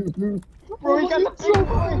funny. Bro, he got the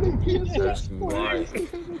Asking why.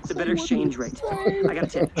 It's a better exchange rate. I got a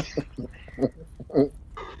tip.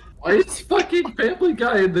 Why is fucking Family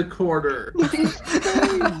Guy in the corner? What?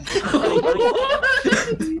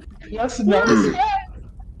 That's nice.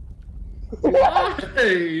 Why?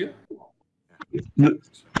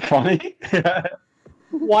 Funny?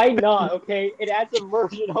 Why not? Okay, it adds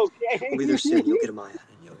immersion. Okay. We'll be there soon. You'll get a Maya.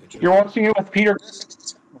 You're watching it with Peter.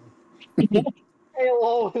 Hey,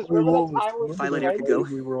 hello. Remember the time we Later could go.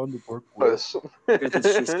 We were on the board. Since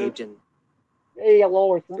she escaped and Hey,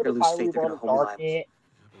 hello. Remember They're the gonna time lose we faith, they're were on gonna the hold dark me net?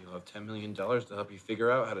 You'll have $10 million to help you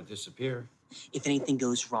figure out how to disappear. if anything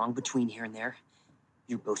goes wrong between here and there,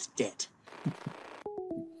 you're both dead.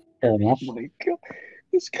 Fair enough. Oh my god.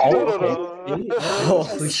 This guy.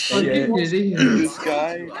 Oh shit.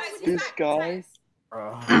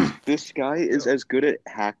 This guy is as good at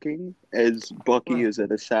hacking as Bucky is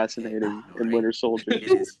at assassinating in Winter Soldier.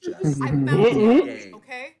 I found the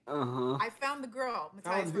okay? I found the girl,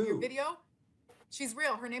 Matthias, from your video. She's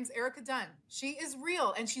real. Her name's Erica Dunn. She is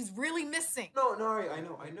real, and she's really missing. No, I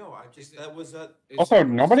know. I just that was a. Also,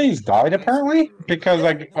 nobody's died apparently, because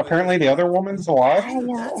like apparently the other woman's alive. How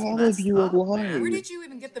are all of you alive? Where did you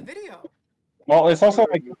even get the video? Well, it's also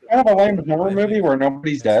like kind of a lame horror movie where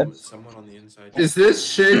nobody's dead. Someone on the inside. Is this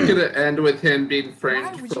shit gonna end with him being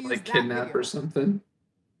framed for like kidnap or something?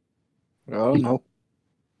 I don't know.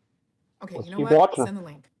 Okay, Let's you know keep what? watching. Send the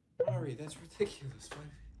link. Sorry, that's ridiculous.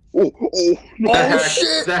 Shit!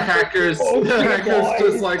 The hackers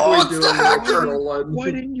just like we do in Trolling.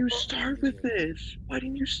 Why didn't you start with this?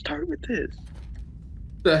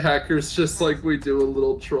 The hackers just like we do a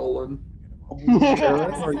little trolling. Oh my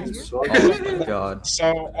god.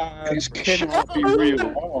 So, this cannot be real.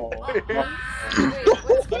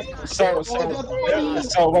 So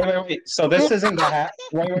wait. So this isn't the hack.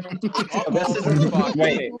 Wait. So this isn't.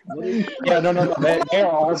 Wait. Yeah, no. They're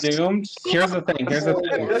all doomed. Here's the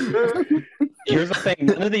thing.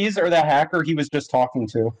 None of these are the hacker he was just talking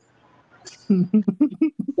to.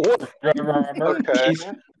 Remember? Okay.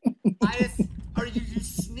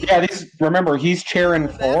 Yeah, remember, he's chair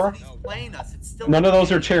 4. None of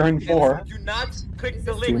those are chair 4. Do not click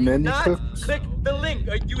the link. Too many cooks. Click the link.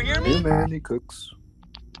 You hear me? Too many cooks.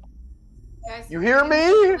 Guys, You hear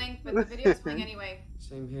me? link, but the video's playing anyway.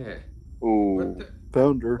 Same here. Ooh.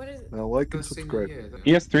 Found her. What is it? Now like and Same subscribe. here.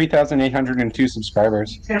 He has 3,802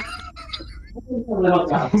 subscribers. At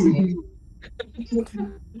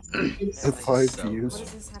 5 views. What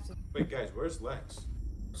does this have to Wait, guys, where's Lex?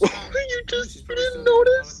 You just didn't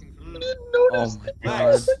notice. You didn't notice.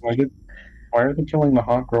 Oh my god. Why are they killing the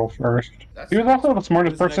hot girl first? He was also the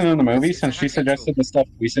smartest person in the movie since she suggested the stuff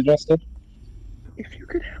we suggested. If you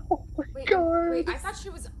could help, oh my Wait, god. wait, I thought she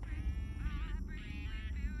was.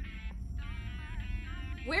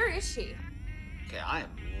 Where is she? Okay, I am.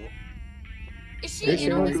 Is she Hey, in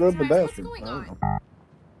she on went this to the surprise? What's bathroom. going I on? don't know.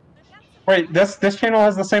 Wait, this channel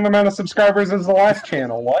has the same amount of subscribers as the last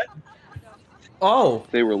channel. What? Oh.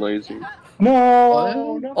 They were lazy.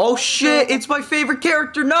 No. Oh shit! It's my favorite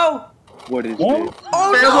character. No. What is What? it?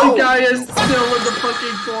 Oh Family no! Guy is still in the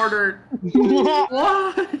fucking corner.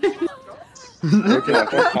 What? Okay, I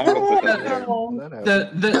thought Kyle put that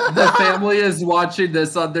there. The family is watching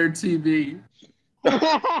this on their TV.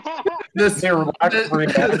 This is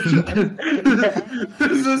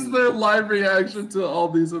their live reaction to all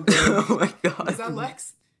these events. Oh my god. Is that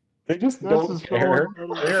Lex? They just don't care.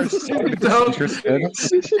 They are so disinterested.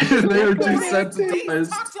 They are desensitized.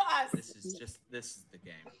 Talk to us. This is the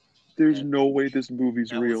game. There's no way this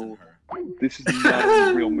movie's real. This is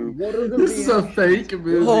not a real movie. This is a fake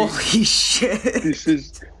movie. Holy shit. This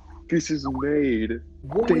is made.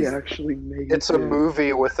 They actually made It's a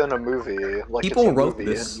movie within a movie. Like People it's a wrote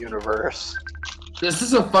movie this. in universe. This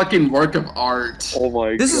is a fucking work of art. Oh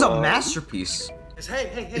my god. This is a masterpiece. Hey.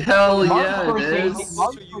 Hell yeah, it is.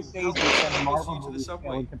 Mark Scorsese said Marvel movies fail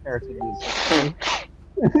in comparison to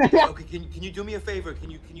Okay, can you do me a favor?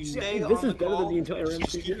 Can you stay This on is the better call? than the entire Just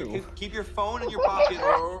MCU. keep your phone in your pocket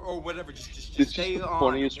or whatever. Just This stay is the on.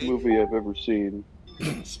 funniest okay? movie I've ever seen.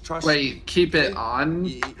 Just trust Wait, keep it on?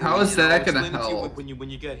 How is that gonna help? When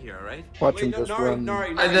you get here, all right? Watch him just run.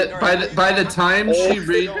 By the time she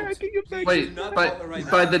reads, wait,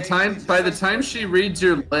 by the time she reads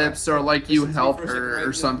your lips or like you help her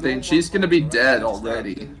or something, she's gonna be dead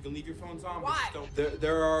already. You can leave your phones on. Why?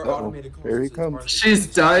 There are automated calls. Here he comes. She's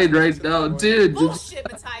died right now, dude. Bullshit,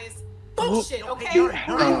 Matthias. Bullshit, okay? I've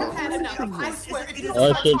had enough. I swear. If you don't Oh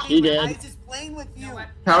start shit, talking, she dead. I'm just playing with you.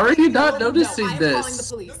 How are you not noticing I'm calling the this?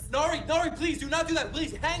 police. Nari, please do not do that.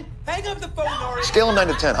 Please hang up the phone, Nari. Scale of 9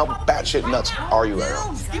 to 10, how batshit nuts are you, Arrow?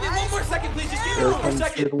 Just give me one more second, please. Just give me There one more comes through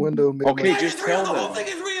second. the window. Okay, just It's real. tell The whole them.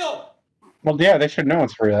 thing is real. Well, yeah, they should know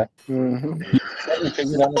it's real.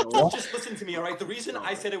 Just listen to me, all right? The reason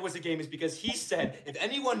I said it was a game is because he said if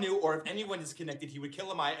anyone knew or if anyone is connected, he would kill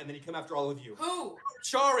Amaya and then he'd come after all of you. Who?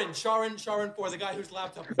 Sharon 4, the guy whose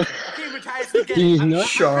laptop. Okay, Matthias, we get He's it. not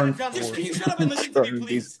Sharon Just 4. can you shut up and listen to me,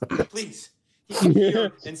 please? Please. He can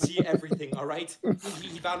hear and see everything, all right?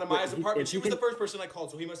 He found Amaya's apartment. She was the first person I called,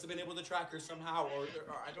 so he must have been able to track her somehow, or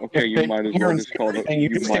I don't Okay, you might as well just call the. You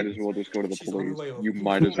might as well just go to the police. You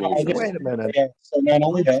might as well. Wait a minute. Yeah, so not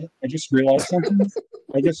only that, I just realized something.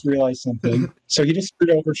 So he just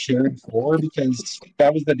screwed over Sharon 4 because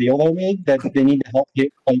that was the deal they made, that they need to help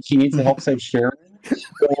get, like, he needs to help save Sharon,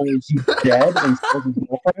 or he's dead and so his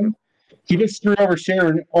girlfriend. He just screwed over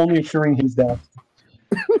Sharon, only assuring his death.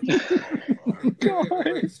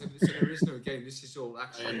 Wait, so there is no game. This is all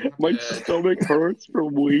actually. My stomach hurts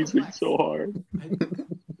from wheezing so hard.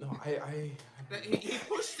 He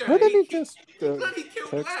pushed her. Why didn't he just bloody killed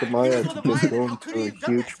text Lex. Amaya He to killed just Amaya. go How could into he a have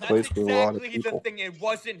done huge this? place with a lot of Exactly people? the thing. It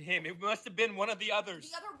wasn't him. It must have been one of the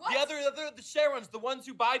others. The other, the Sharons, the ones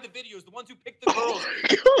who buy the videos, the ones who pick the girls.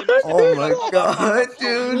 Oh my god,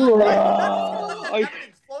 dude.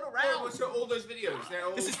 Float around. What's all those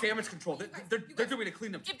videos? This is damage control. They're doing a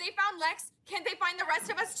cleanup. If they found Lex, can't they find the rest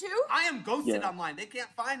of us too? I am ghosted online. They can't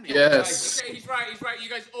find me. Yes. Okay, he's right. You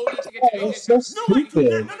guys all need to get to That's so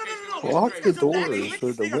stupid. Lock the doors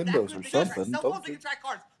or the windows or something. Cell phones and your track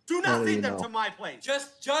cards. Do How not do you leave them know? to my place.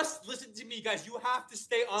 Just listen to me, guys. You have to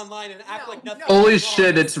stay online and act like nothing. Holy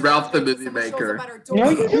shit, it's Ralph the Movie Maker.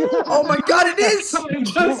 Oh my god, it is!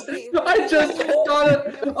 I just got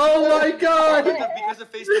it. Oh my god. Because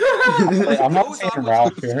of Facebook. Wait, I'm not saying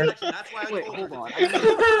Ralph here. Wait, hold on.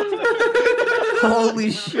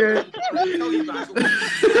 Holy shit.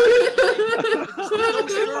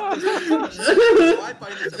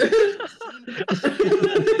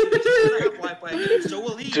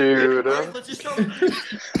 Dude. Let's just show him. Can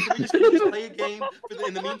we just play a game?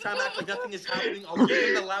 In the meantime, act like nothing is happening. I'll give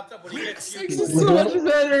him the laptop when he gets you. So much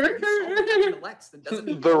better.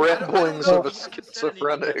 The ramblings of a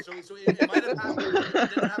schizophrenic. So it might have happened. It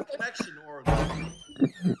didn't have connection or.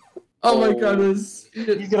 Oh my goodness.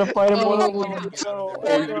 He's gonna fight him Oh.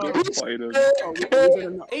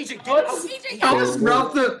 Agent, How is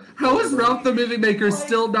Ralph the Movie Maker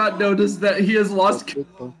still not noticed that he has lost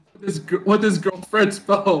with his girlfriend's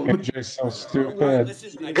phone? AJ's so stupid.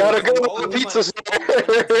 Gotta go with the pizza.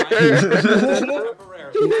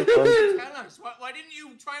 Why didn't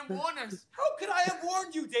you try and warn us? How could I have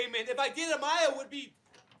warned you, Damon? If I did, Amaya would be.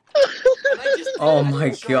 Oh my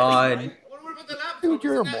god. Dude,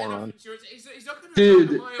 you're a moron.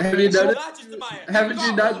 Dude, haven't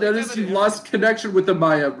you not noticed you've lost connection with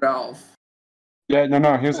Amaya, Ralph? Yeah,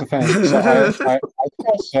 no. Here's the thing. So I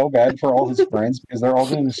feel so bad for all his friends because they're all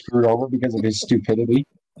getting screwed over because of his stupidity.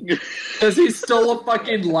 Because he stole a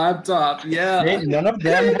fucking laptop. Yeah. None of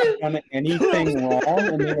them have done anything wrong,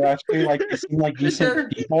 and they were actually like they seem like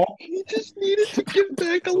decent people. He just needed to get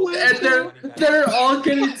back a laptop. And they're all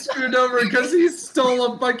getting screwed over because he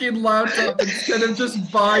stole a fucking laptop instead of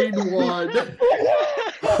just buying one.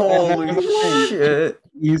 Holy shit.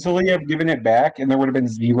 Easily have given it back, and there would have been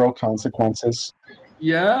zero consequences.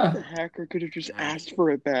 Yeah. The hacker could have just asked for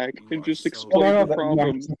it back and just explained the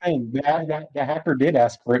problem. That's the thing. The hacker did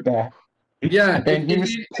ask for it back. Yeah, and he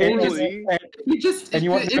was totally. He just and you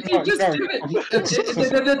want if you just do it.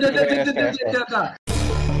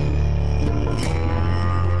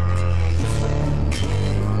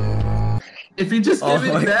 If you just give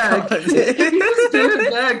it back, if you just give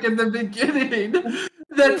it back in the beginning,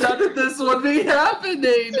 then none of this would be happening.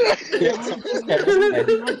 Very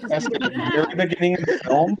beginning of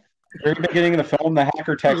the film, the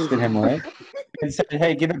hacker texted him, right? And said,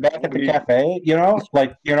 hey, give it back at the cafe,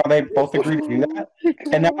 they both agreed to do that.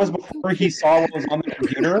 And that was before he saw what was on the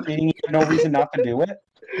computer, meaning he had no reason not to do it.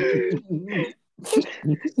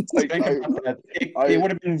 It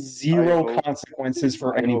would have been zero consequences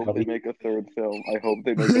for anybody. I hope they make a third film. I hope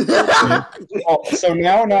they make a third film. So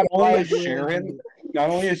now not only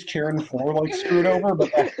is Sharon 4 like screwed over, but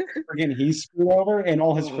friggin' he's screwed over, and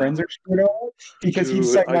all his friends are screwed over because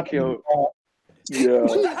he's setting up. Yeah.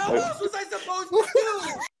 What the hell else was I supposed to do?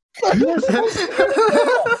 You were supposed to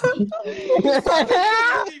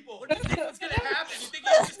People, what do you think was gonna happen? You think he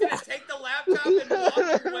was just gonna take the laptop and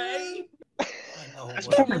walk away?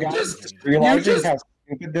 Realizing how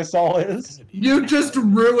stupid this all is. You just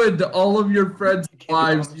ruined all of your friends'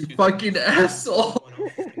 lives, you fucking asshole.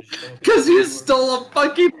 Because you stole a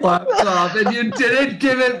fucking laptop and you didn't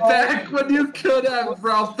give it back when you could have,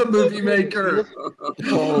 Ralph the movie maker.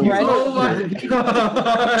 Oh my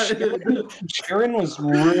god. Sharon was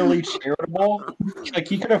really charitable. Like,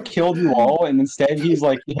 he could have killed you all, and instead he's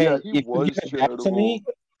like, hey, if you give it back to me,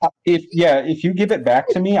 if you give it back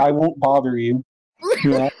to me, I won't bother you.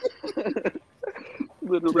 Yeah.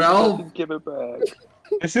 Literally, Ralph, give it back.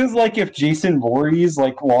 This is like if Jason Voorhees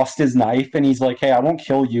lost his knife and he's like, "Hey, I won't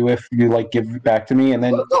kill you if you give it back to me." And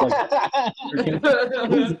then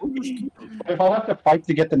if I'll have to fight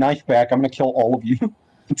to get the knife back, I'm gonna kill all of you.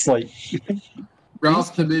 It's like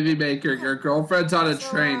Ralph the movie maker, your girlfriend's on a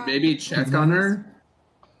train. Maybe check on her.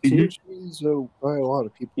 She's by a lot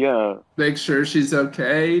of people. Yeah. Make sure she's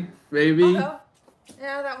okay. Maybe. Oh,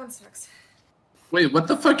 yeah, that one sucks. Wait, what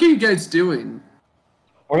the fuck are you guys doing?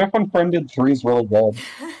 What if Unfriended 3 is really good?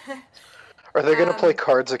 Are they going to play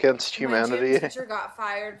Cards Against Humanity? My gym teacher got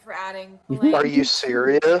fired for adding. Are you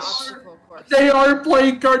serious? They are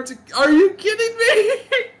playing Cards. Are you kidding me?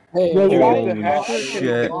 Hey,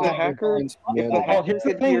 the hacker. Here's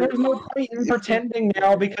the thing: there's no point in pretending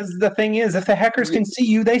now, because the thing is, if the hackers can see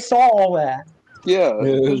you, they saw all that. Yeah,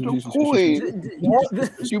 there's no point.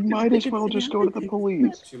 You might as well just go to the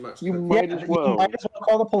police. You might as well. You might as well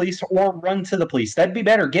call the police or run to the police. That'd be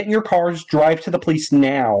better. Get in your cars, drive to the police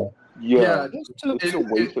now. Yeah, it's a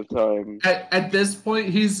waste of time. At this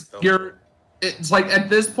point, it's like at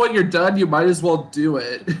this point you're done. You might as well do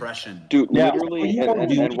it. Depression, dude. Literally,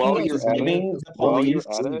 and while you're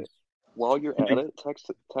at it, text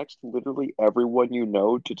literally everyone you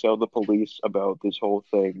know to tell the police about this whole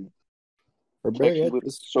thing. So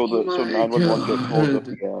 911 gets hold of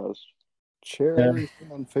the gas. Share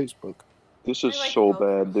everything on Facebook. This is so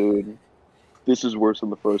bad, dude. This is worse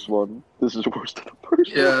than the first one. This is worse than the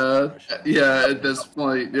first one. Yeah, at this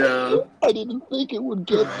point, yeah. I didn't think it would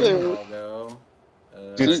get there.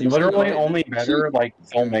 It's literally only better,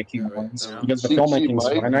 filmmaking ones. Because the filmmaking's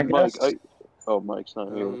fine, I guess. Mike's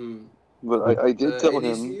not here. But I did tell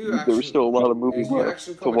him there was still a lot of movies left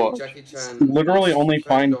to watch. Literally only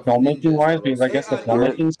fine filmmaking wise, because I guess the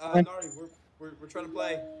filmmaking's fine. We're trying to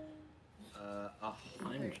play. A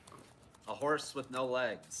horse with no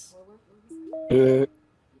legs. Wait,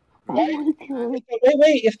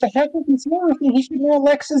 if the hacker can see everything, he should know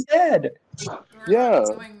Lex is dead. Yeah.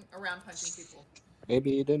 Going around punching people.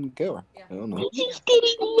 Maybe he didn't kill her. I don't know. He's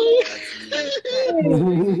getting lit.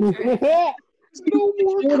 No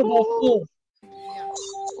more.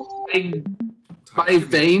 My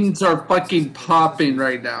veins are fucking popping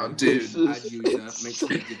right now, dude. Make sure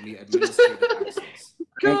you give me administrative access.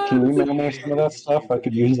 God. Can you mail me some of that stuff? I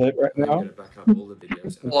could use it right now.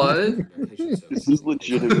 What? This is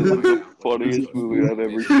legitimately the funniest movie I've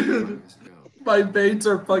ever seen. My veins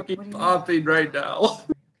are fucking popping right now.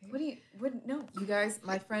 No, you guys,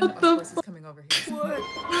 my friend, of course, is coming over here.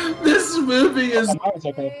 This movie is.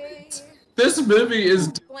 This movie is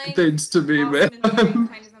doing things to me, man.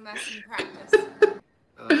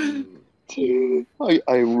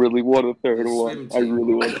 I really want a third one. I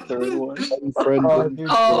really want a third one.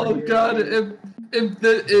 Oh god, if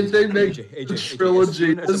they make a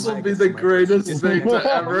trilogy, this will be the greatest thing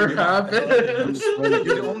to ever happen. You're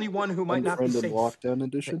the only one who might not be safe. Lockdown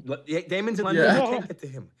edition. Damon's in London. You can't get to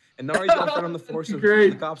him. And Nari's out on the force. So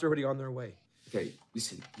the cops are already on their way. Okay,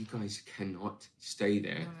 listen, you guys cannot stay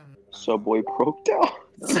there. Subway broke down.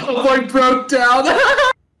 Subway broke down.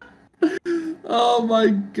 Oh my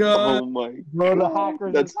god. Oh my Bro, the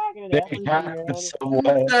hackers That's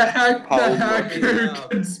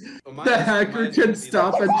the hacker can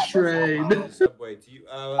stop a train.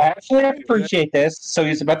 I actually appreciate this. So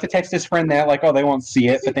he's about to text his friend that, like, oh, they won't see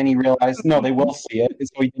it, but then he realized, no, they will see it,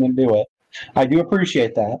 so he didn't do it. I do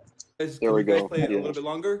appreciate that. There we go. Play it a little bit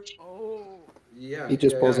longer. Yeah. He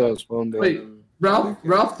just pulls out his phone. Wait,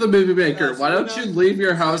 Ralph the movie maker, why don't you leave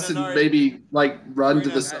your house and maybe like run to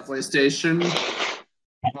the subway station?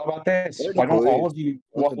 How about this? Why don't all of you?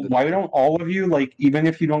 Why don't all of you, like, even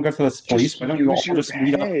if you don't go to this place, why don't you all just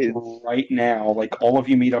meet up right now? Like, all of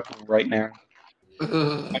you meet up right now.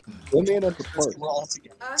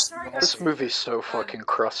 This movie's so fucking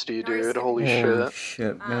crusty, dude. Holy shit.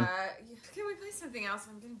 Shit, man. Can we play something else?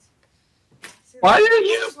 I'm getting... Why are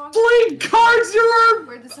you playing cards? You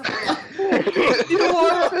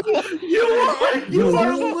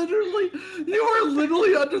are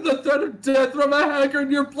literally under the threat of death from a hacker,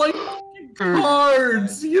 and you're playing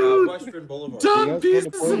cards. You dumb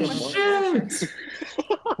pieces of shit.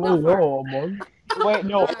 Wait,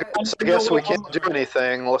 no. So I guess we can't do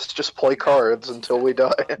anything. Let's just play cards until we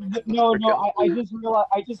die. No, I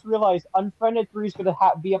just realized Unfriended 3 is gonna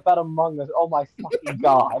be about Among Us. Oh my fucking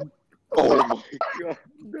god. Oh my god.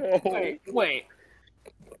 No. Wait.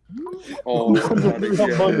 Oh my god. You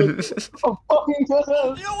know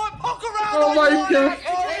what? Poke around. Oh my god.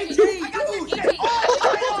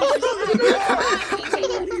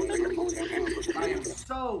 I am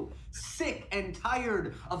so sick and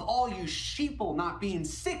tired of all you sheeple not being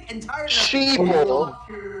sick and tired of Sheeple.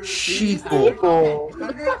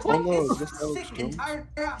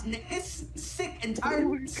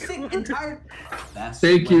 sick and tired.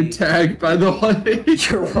 Thank you, Tag, by the way.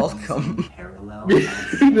 You're welcome.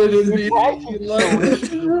 Muted NBC.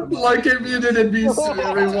 Like it muted NBC,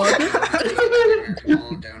 everyone. Like it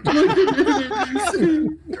muted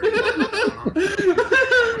NBC.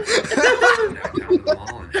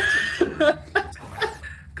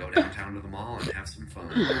 Go downtown to the mall and have some fun.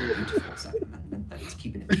 That's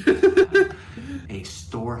keeping it a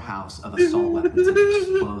storehouse of assault weapons and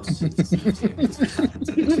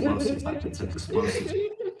explosives.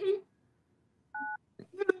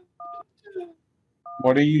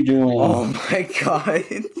 What are you doing? Oh my god.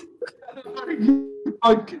 911,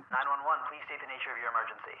 please state the nature of your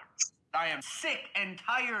emergency. I am sick and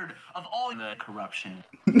tired of all the corruption.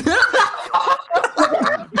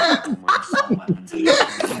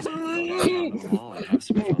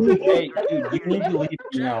 Hey, dude, you need to leave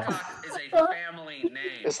now.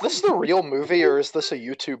 Is this the real movie or is this a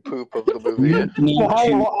YouTube poop of the movie? You need to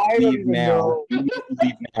leave now. You need to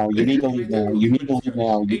leave now. You need to leave now. You need to leave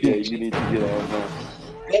now. You need to get out now.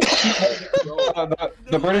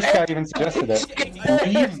 The British guy even suggested it.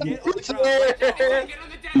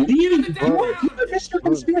 Leave. You're Mr.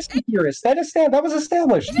 Conspiracy Theorist. That was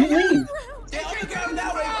established. You leave.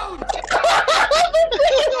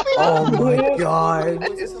 Oh my god.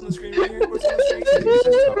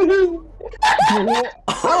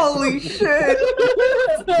 Holy shit.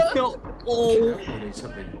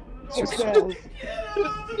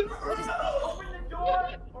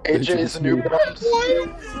 AJ's new bumps.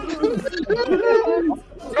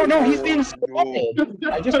 No, he's being spotted.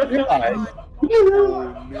 I just realized.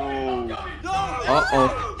 Uh-oh.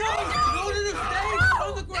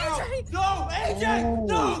 No, AJ!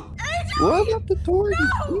 No! What about the Tory?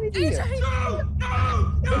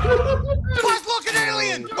 Plus, look an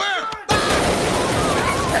alien! Where?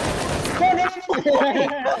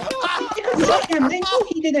 They knew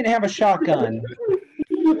he didn't have a shotgun.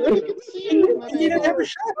 He didn't have a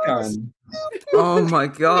shotgun. Oh my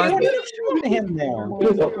god. They would have shot him there.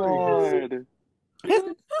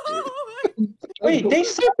 Wait, they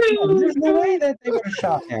saw him. There's no way that they would have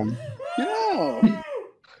shot him. Yeah.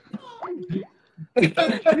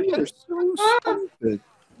 You're so stupid.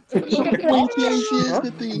 Wait, the idea is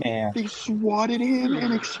that they swatted him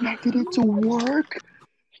and expected it to work?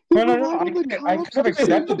 No, I could have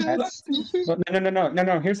accepted that.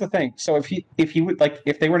 No. Here's the thing. So if he would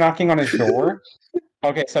if they were knocking on his door,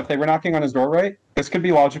 okay. So if they were knocking on his door, right? This could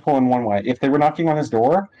be logical in one way. If they were knocking on his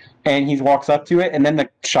door and he walks up to it, and then the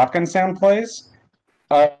shotgun sound plays,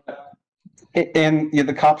 and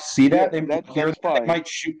the cops see that, they might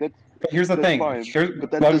shoot. But here's the thing.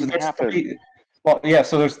 But that doesn't happen. Well, yeah.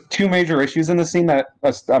 So there's two major issues in the scene. I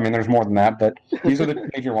mean, there's more than that, but these are the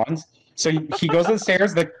major ones. So he goes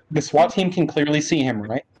upstairs. The SWAT team can clearly see him,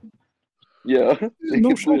 right? Yeah.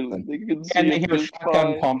 No shotgun. And they hear a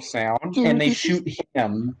shotgun pump sound, and they shoot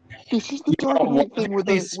him. This is the Dark Knight thing where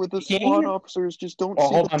the SWAT officers just don't see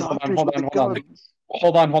the doctors with the guns.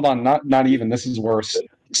 Hold on. Not even. This is worse.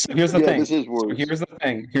 So here's the thing. This is worse. So here's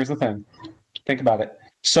the thing. Think about it.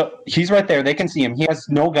 So he's right there. They can see him. He has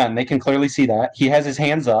no gun. They can clearly see that. He has his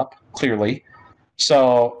hands up, clearly.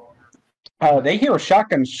 So they hear a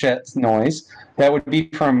shotgun noise. That would be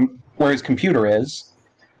from where his computer is.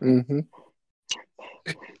 Mm-hmm.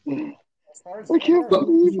 I can't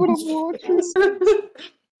believe what I'm watching.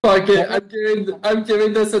 Fuck it. I'm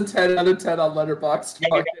giving this a 10 out of 10 on Letterboxd.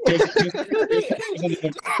 Fuck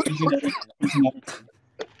it.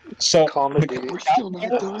 So We're still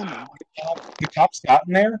not done. The cops got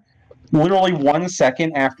in there literally 1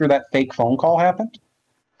 second after that fake phone call happened.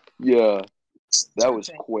 Yeah, that was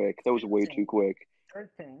quick. That was way too quick.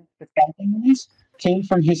 The tapping noise came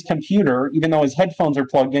from his computer, even though his headphones are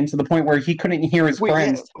plugged in to the point where he couldn't hear his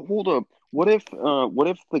friends. Yeah, hold up. What if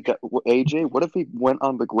the guy, AJ? What if he went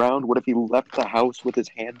on the ground? What if he left the house with his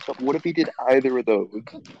hands up? What if he did either of those?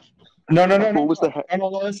 No. What was the?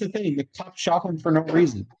 That's the thing. The cops shot him for no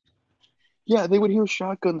reason. Yeah, they would hear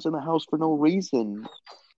shotguns in the house for no reason,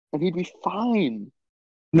 and he'd be fine.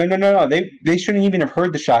 No. They shouldn't even have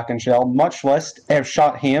heard the shotgun shell, much less have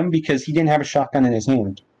shot him because he didn't have a shotgun in his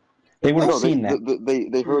hand. They would have seen that.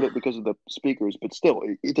 They heard it because of the speakers, but still,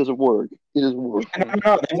 it doesn't work. It doesn't work.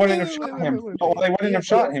 No, they wouldn't have shot him. No, they wouldn't have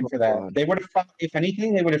shot him for that. They would have, if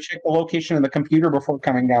anything, they would have checked the location of the computer before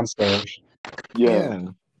coming downstairs. Yeah.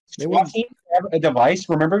 They have a device.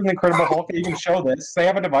 Remember in the Incredible Hulk? They even show this. They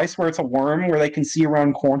have a device where it's a worm where they can see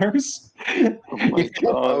around corners. Oh my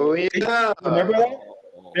god! Yeah. Remember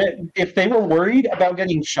that? If they were worried about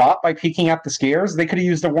getting shot by peeking out the scares, they could have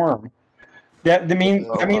used a worm. That means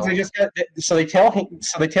they just got. So they tell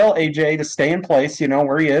AJ to stay in place,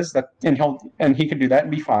 where he is, and he could do that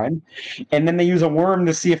and be fine. And then they use a worm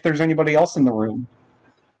to see if there's anybody else in the room.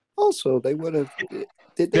 Also, they would have.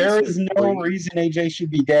 There is no reason AJ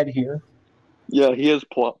should be dead here. Yeah, he has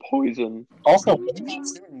plot poison. Also, what were they doing?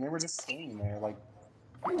 They were just standing there, like.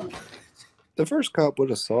 The first cop would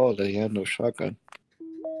have saw that he had no shotgun.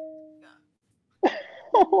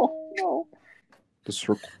 Oh no! The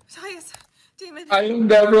circle. I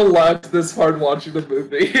never laughed this hard watching the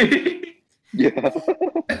movie. Yeah.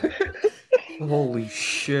 Holy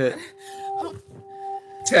shit.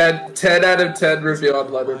 10 out of 10 review on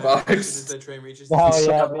Letterboxd. The train reaches Laurie is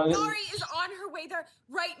on her way there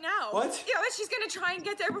right now. What? Yeah, but she's gonna try and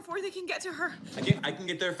get there before they can get to her. I can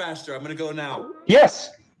get there faster. I'm gonna go now.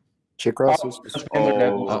 Yes. Chick crosses.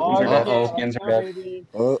 Lesbians are dead.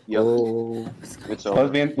 It's over.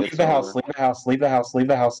 Lesbian, leave the house. Leave the house. Leave the house. Leave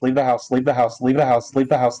the house. Leave the house. Leave the house. Leave the house. Leave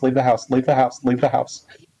the house. Leave the house. Leave the house. Leave the house.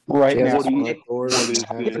 Right now.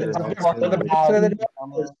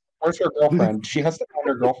 Where's her girlfriend? She has to find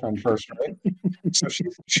her girlfriend first, right? So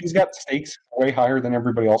she's got stakes way higher than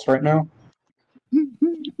everybody else right now.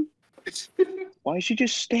 Why is she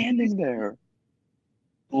just standing there?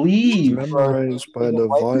 Leave. Memorized by the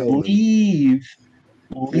violin. Leave.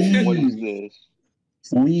 What is this?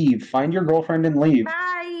 Leave. Find your girlfriend and leave.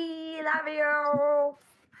 Bye, love you.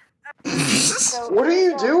 What are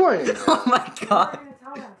you doing? Oh my god.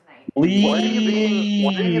 Leave.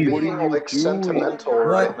 Why are you being like sentimental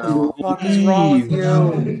right now? What is wrong with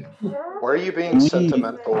you? Why are you being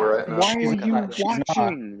sentimental right now? Why are you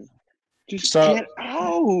watching? Just get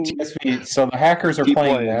out. TSV, so the hackers are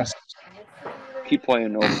playing this. Keep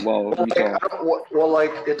playing well. Well,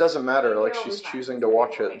 like, it doesn't matter. Like, she's choosing to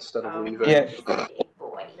watch it instead of leaving.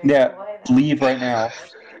 Yeah, leave right now.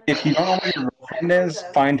 If you don't know where your girlfriend is,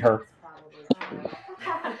 find her.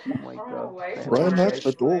 Oh my god. Run out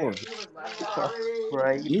the door.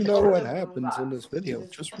 Right. You know what happens in this video.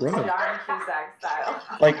 Just run.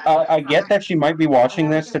 Like, I get that she might be watching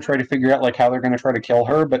this to try to figure out, like, how they're going to try to kill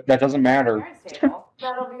her, but that doesn't matter.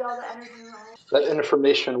 That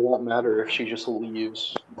information won't matter if she just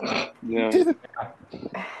leaves. Yeah.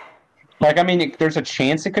 Like, I mean, there's a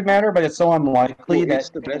chance it could matter, but it's so unlikely that it's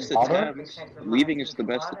the best attempt. Leaving is the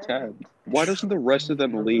best attempt. Why doesn't the rest of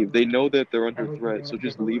them leave? They know that they're under threat, so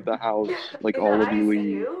just leave the house. Like all of you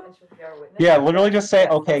leave. Yeah, literally just say,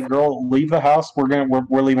 "Okay, girl, leave the house.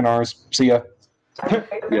 We're leaving ours. See ya."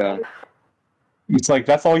 Yeah. It's like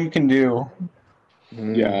that's all you can do.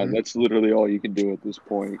 Yeah, that's literally all you can do at this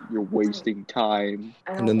point. You're wasting time.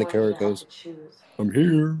 And then the carrot goes, "I'm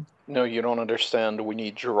here." No, you don't understand. We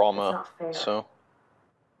need drama. So.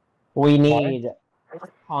 We need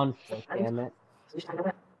conflict, damn it.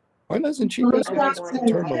 Why doesn't she just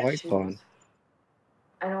turn the lights on?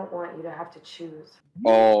 I don't want you to have to choose.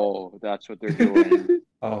 Oh, that's what they're doing.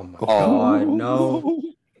 Oh my god, no.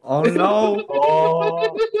 Oh no.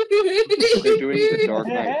 Oh. They're doing the Dark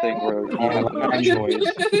Knight thing where you have no choice.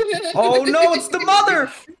 Oh no, it's the mother!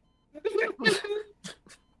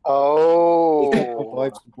 Oh.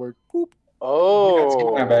 Life support. Poop.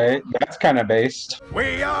 Oh. That's kind of based.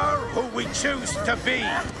 We are who we choose to be.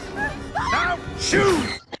 Now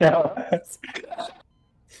choose.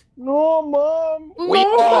 No, Mom. We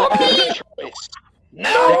all have a choice.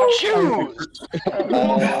 Now choose.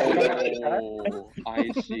 Oh, I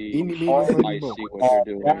see. I see what you're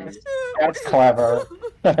doing. That's clever.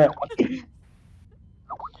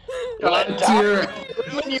 God tier.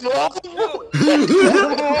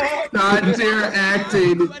 God tier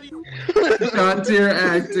acting. God tier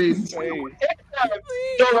acting.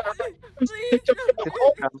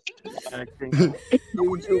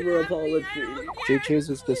 YouTuber apology. She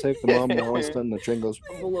chooses to save the mom, and all of a sudden the train goes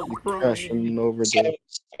crashing over the.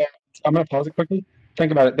 I'm gonna pause it quickly.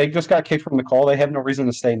 Think about it. They just got kicked from the call. They have no reason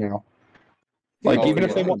to stay now. Like even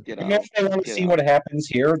if they want to see what happens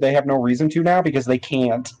here, they have no reason to now because they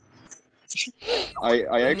can't.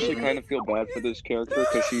 I actually kind of feel bad for this character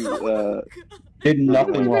because she did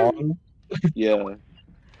nothing wrong. Yeah.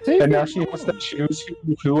 And now she has to choose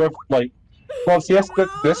who have like. Well, yes,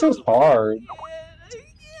 this is hard.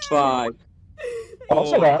 5.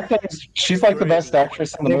 Also, the acting she's like the best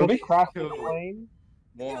actress in the movie. Time's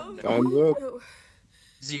up.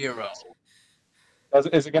 0.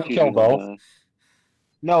 Is it gonna kill both?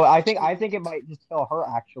 No, I think it might just kill her.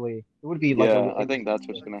 Actually, it would be like. Yeah, I think that's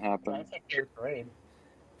what's gonna happen.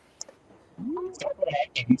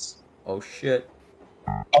 Oh shit.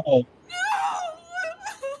 Oh.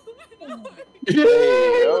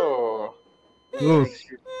 Yo. The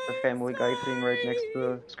Family Guy thing right next to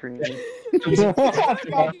the screen. What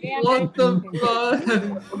the fuck?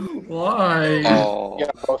 Why? Oh. Yeah,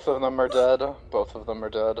 both of them are dead. Both of them are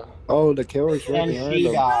dead. Oh, the killer's right And behind she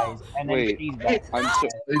them. dies, and then Wait, she's back. I'm so.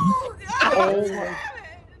 Oh my.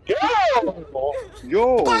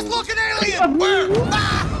 Yo! Fucking alien! Where?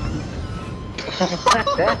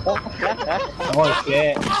 Oh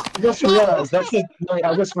shit! I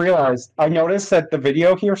just realized. I noticed that the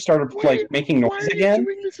video here started like making noise again.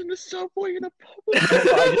 Doing this in the subway in a public.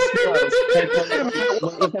 I just realized.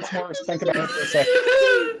 That's more. Think about it for a second.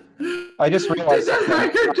 I just realized. Did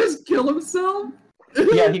that hacker just kill himself?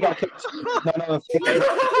 Yeah, he got killed. No.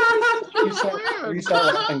 Before you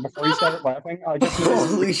start laughing, I just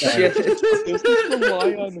holy shit. Does this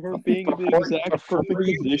rely on her being in the exact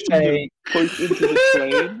perfect position to push into the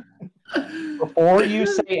train? Before you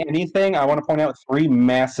say anything, I want to point out 3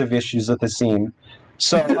 massive issues with the scene.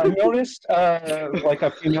 So I noticed, like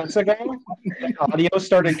a few minutes ago, the audio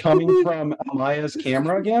started coming from Amaya's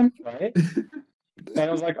camera again, right? And I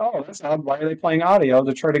was like, oh, that's odd. Why are they playing audio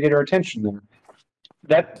to try to get her attention there?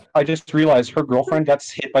 That I just realized her girlfriend got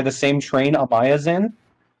hit by the same train Amaya's in.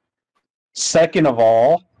 Second of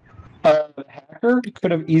all, the hacker could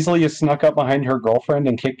have easily snuck up behind her girlfriend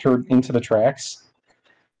and kicked her into the tracks.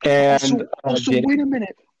 And also wait a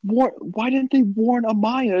minute. Why didn't they warn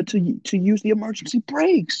Amaya to use the emergency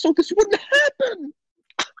brakes so this wouldn't happen?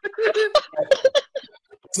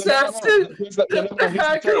 Assassin! The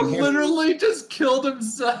hacker literally just killed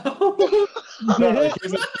himself. No,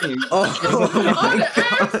 here's the thing. On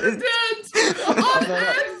accident!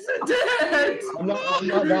 On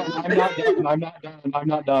accident! I'm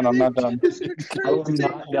not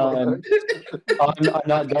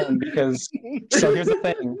done because. So here's the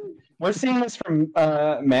thing. We're seeing this from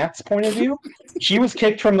Matt's point of view. He was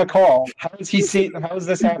kicked from the call. How is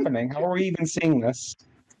this happening? How are we even seeing this?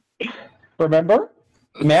 Remember?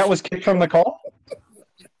 Matt was kicked from the call?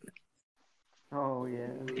 Oh, yeah.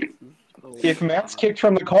 If Matt's kicked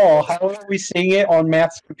from the call, how are we seeing it on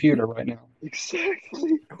Matt's computer right now?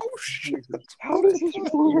 Exactly. Oh, shit. How does this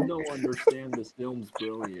work? You don't understand this film's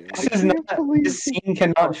brilliant. This scene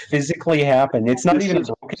cannot physically happen. It's not even a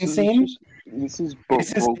broken scene. This is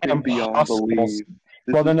broken beyond belief.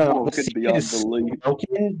 Well, no. Broken The beyond is belief.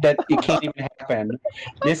 broken that it can't even happen.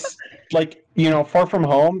 This, like, Far From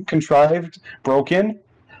Home, contrived, broken.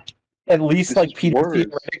 At least, like, Peter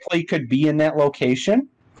theoretically could be in that location.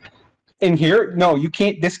 In here, no, you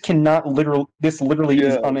can't. This literally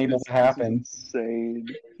is unable to happen. This is insane.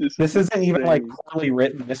 This isn't even like poorly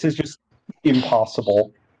written. This is just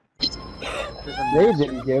impossible. They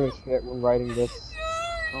didn't give a shit when writing this.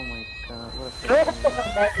 Oh my god, what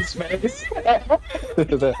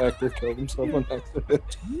The hacker killed himself on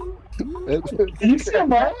accident. Did you see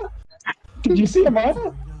Amaya? Did you see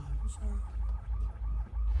Amaya?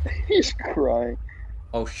 He's crying.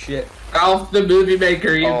 Oh shit. Ralph the movie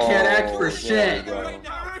maker, you can't act for shit.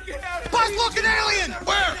 Bus looking alien!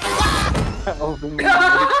 Where?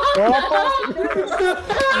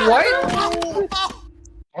 What?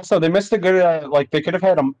 Also, they missed a good, they could have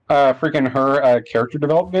had freaking her character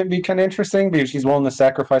development be kind of interesting because she's willing to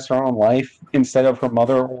sacrifice her own life instead of her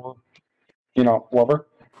mother or, lover.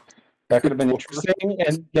 That could have been interesting,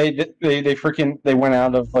 and they went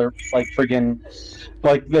out of their they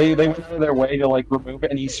went out of their way to remove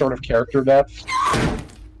any sort of character depth.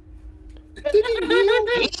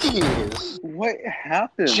 Jeez. What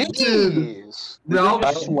happened? Jeez. No.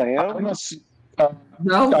 I'm Slam?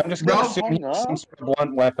 just gonna assume he has some sort of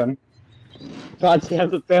blunt weapon. God damn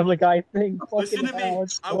the Family Guy thing. Listen to me.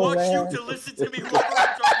 I want you to listen to me. Whoever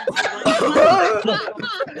I'm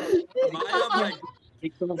talking to.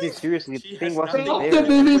 Take some of this seriously. The thing wasn't Ralph there. the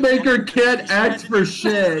movie maker can't act for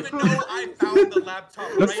shit. I found the laptop,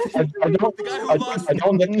 right? I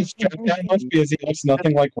don't think this guy must be, as he looks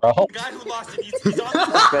nothing like Ralph. The guy who lost it, he's on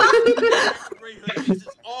the This is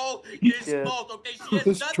all his fault, okay? She has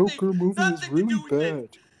This nothing, Joker movie is really bad.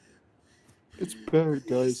 It's bad,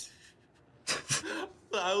 guys.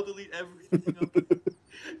 I'll delete everything.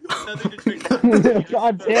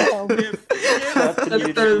 God damn.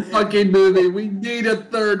 The third fucking movie. We need a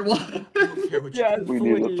third one. Yes, we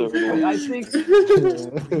need a third one. I think.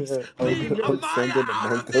 Unfriended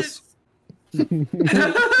among us. Leave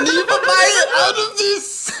Amaya out of this!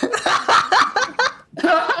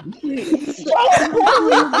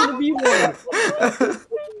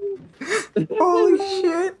 Holy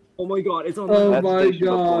shit! Oh my god, it's on Oh the my The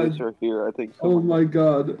god. police are here, I think. Oh my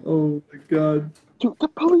god. Oh my god. Dude, the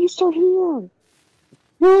police are here!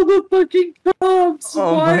 Well, the fucking cops!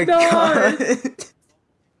 Oh Why my not? god.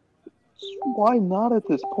 Why not at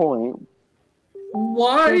this point?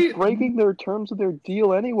 Why? They're breaking their terms of their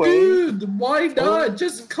deal anyway. Dude, why not?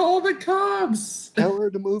 Just call the cops! Tell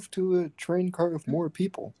her to move to a train car with more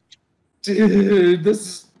people. Dude,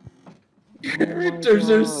 this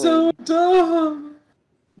characters are so dumb.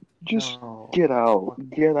 Just get out.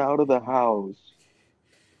 Get out of the house.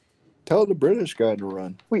 Tell the British guy to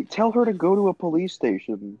run. Wait, tell her to go to a police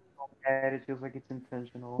station. And it feels like it's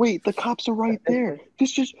intentional. Wait, the cops are right there.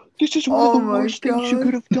 This is one of the worst things you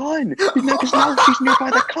could have done. Because now she's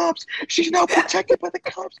nearby the cops. She's now protected by the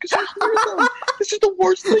cops because she's near them. This is the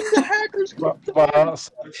worst thing the hackers could have done. Well,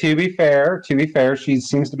 to be fair, she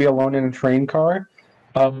seems to be alone in a train car.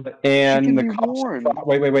 And the cops.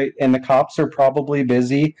 Wait. And the cops are probably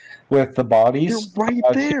busy with the bodies. They're right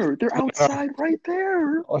there. They're outside right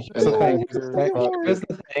there. Oh, here's the thing.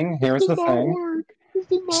 Here's the thing.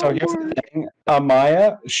 So here's the thing.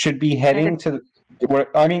 Amaya should be heading to.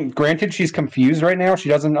 Granted, she's confused right now. She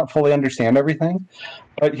doesn't fully understand everything.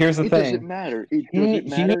 But here's the thing. It doesn't matter. It doesn't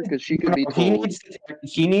matter because she could be told.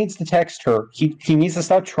 He needs to text her. He needs to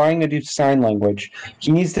stop trying to do sign language.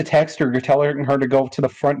 He needs to text her to tell her to go to the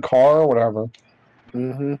front car or whatever.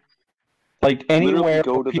 Mm-hmm. Like anywhere.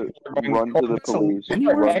 Go to run to the police.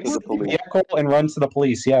 Run to the police. And run to the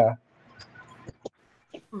police. Yeah.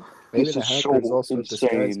 Maybe This the is hacker is so also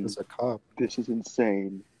disguised insane. as a cop. This is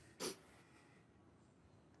insane.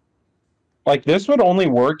 Like, this would only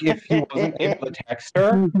work if he wasn't able to text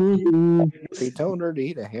her. Are you telling her to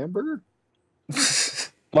eat a hamburger?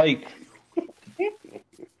 Like,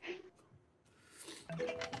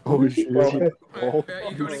 oh shit. Oh,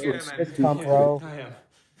 bro.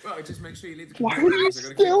 Well, just make sure you leave the Why are you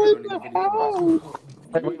still in the house?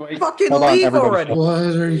 wait. Fucking Hold on, leave everybody. already. What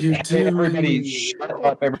are you doing? Everybody, shut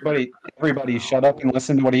up. Everybody, shut up and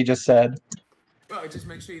listen to what he just said. Well, just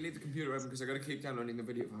make sure you leave the computer open because I gotta keep downloading the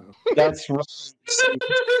video file. That's right.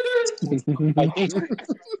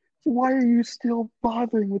 Why are you still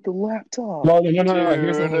bothering with the laptop? No.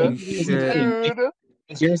 Here's the thing.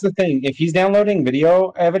 Here's the thing. If he's downloading video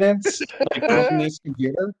evidence from this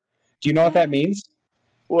computer, do you know what that means?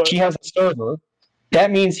 What? He has a server.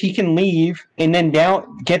 That means he can leave and then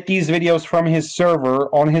get these videos from his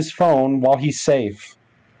server on his phone while he's safe.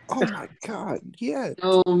 Oh my god, yeah.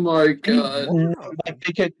 Oh my god. Like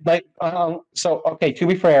they could so okay, to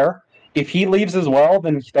be fair, if he leaves as well,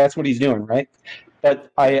 then that's what he's doing, right?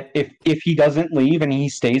 But if he doesn't leave and he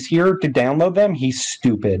stays here to download them, he's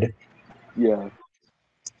stupid. Yeah.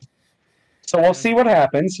 So we'll see what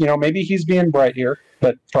happens. You know, maybe he's being bright here,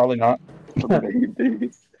 but probably not.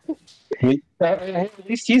 Maybe. At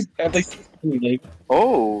least he's leaving.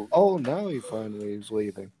 Oh, now he finally is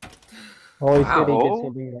leaving. Holy Wow. shit, he gets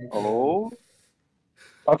to be Oh.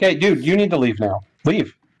 Okay, dude, you need to leave now.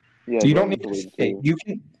 Leave. Yeah, you you don't need need to to leave stay. too. You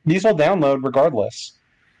can. These will download regardless.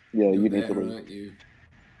 Yeah, you need to leave.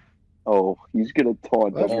 Oh, he's gonna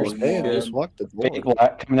taunt That's us. just lock the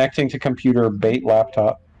door. Connecting to computer, bait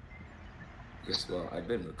laptop. Guess what? I've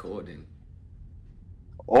been recording.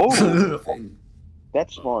 Oh, Thing.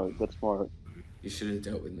 that's smart. That's smart. You should have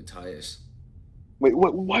dealt with Matthias. Wait,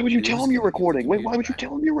 why would you He tell was him you're gonna give the recording? Wait, computer why would you back.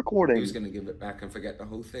 tell him you're recording? He was going to give it back and forget the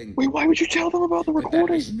whole thing. Wait, why would you tell them about the But that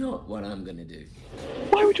recording? is not what I'm going to do.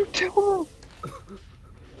 Why would you tell them?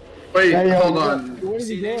 Wait, Yeah, hold what on. is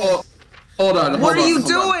he doing? Oh, hold on. What are hold you on,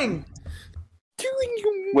 hold on.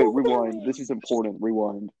 doing? Wait, rewind. This is important.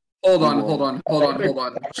 Rewind. Hold on, Rewind. hold on, hold on, hold on.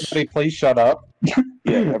 Everybody, please shut up. Yeah,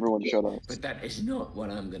 everyone shut up. But that is not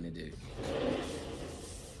what I'm going to do.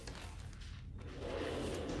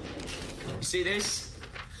 You see this?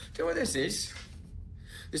 Do you know what this is?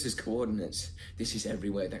 This is coordinates. This is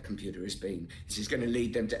everywhere that computer has been. This is going to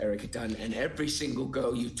lead them to Erica Dunn and every single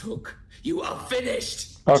girl you took. You are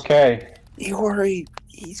finished! Okay. You already.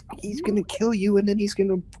 He's gonna kill you and then he's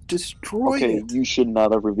gonna destroy it. You should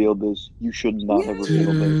not have revealed this. You should not have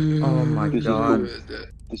revealed this. Oh my god.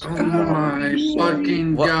 This Oh my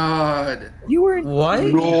fucking god. You were. What?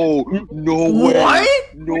 No way. What?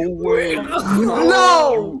 No way.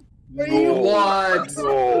 No! What?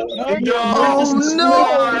 No.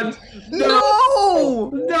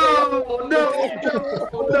 Oh no!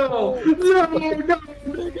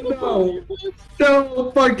 No!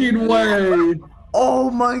 No fucking way. Oh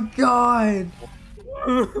my god!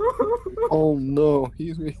 Oh no,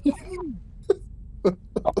 he's.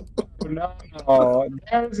 No,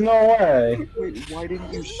 there's no way. Wait, why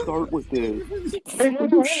didn't you start with this? Wait.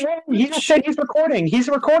 He just said he's recording. He's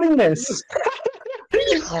recording this. And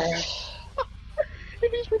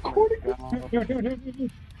he's recording.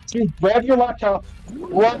 Dude, grab your laptop.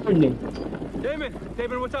 Run. Damon,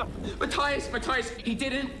 what's up? Matthias, he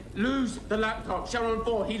didn't lose the laptop. Sharon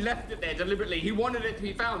 4, he left it there deliberately. He wanted it to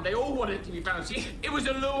be found. They all wanted it to be found. See, it was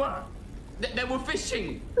a lure. They were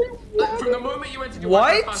fishing. Like, from the moment you entered your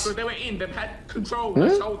Wi-Fi password, they were in. They've had control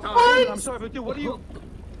this whole time. What? I'm sorry, but dude, what are you...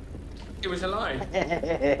 It was a lie.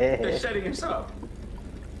 They're setting us up.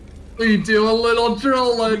 We do a little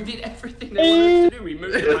trolling. We did everything they wanted us to do. We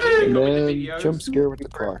moved the And money, then videos. jump scare with the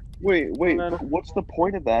car. Wait, what's the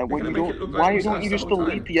point of that? When you don't, why don't you just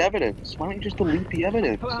delete the evidence? Why don't you just delete the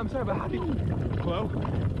evidence? Hello, I'm sorry, but how do you... Hello?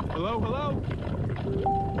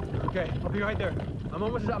 Okay, I'll be right there. I'm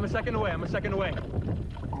a second away.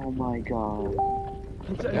 Oh my god.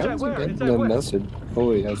 How's he getting the message?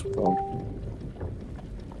 Oh, he has a phone.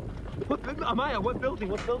 Amaya, what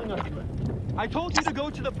building are you in? I told you to go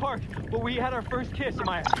to the park, but we had our first kiss,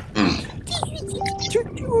 Amaya. You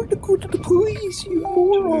want to go to the police, you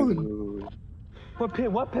moron! What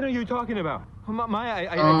pin are you talking about? Amaya,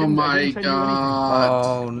 Oh my god.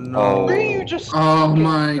 Oh no. Why are you just Oh talking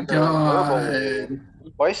my to her god. verbally?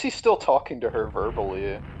 Why is he still talking to her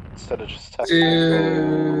verbally instead of just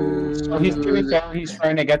texting? Dude. So he's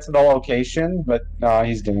trying to get to the location, but no,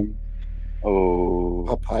 he's doomed. Oh.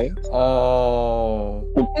 Papaya? Oh.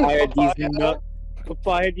 Papaya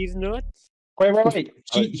these nuts? Wait.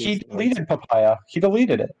 He deleted Papaya. He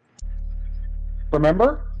deleted it.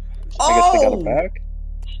 Remember? I guess they got it back.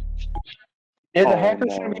 Yeah, the hacker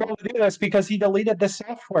shouldn't be able to do this because he deleted the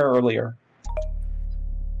software earlier.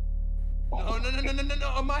 No,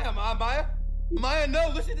 Amaya, no,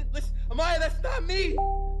 listen, Amaya, that's not me.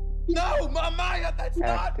 No, Amaya, that's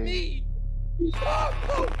not me. Oh,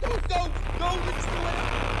 no, listen to it.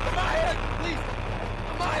 Amaya, please.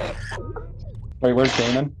 Amaya. Wait, where's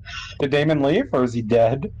Damon? Did Damon leave, or is he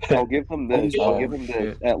dead? I'll give him this.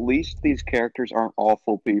 At least these characters aren't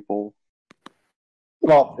awful people.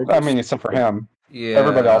 Well, I mean, except for him. Yeah.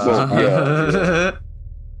 Everybody else is. Yeah.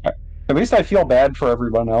 At least I feel bad for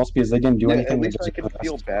everyone else because they didn't do anything. At least to I can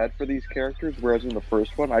feel bad for these characters, whereas in the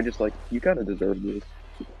first one, I just you kind of deserve this.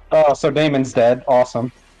 Oh, so Damon's dead.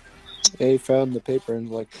 Awesome. They found the paper and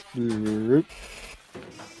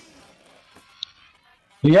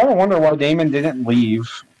You ever wonder why Damon didn't leave?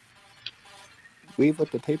 leave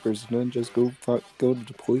with the papers and then just go to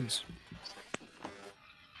the police.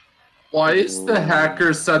 Why is the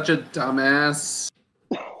hacker such a dumbass?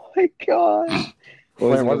 Oh my god.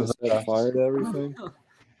 Wait, what is set fire to everything?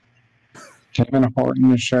 Kevin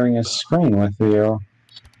Horton is sharing his screen with you.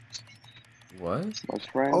 What? My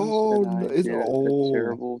friends Oh, and I it's did a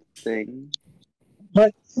terrible thing.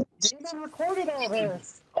 But Damon recorded all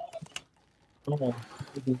this.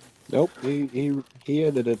 Nope, he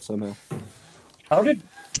edited it somehow. How did...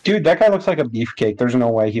 Dude, that guy looks like a beefcake. There's no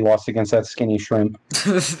way he lost against that skinny shrimp.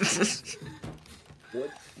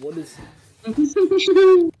 What is...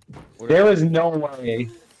 There is no way.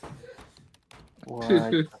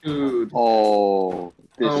 What? Dude. Oh,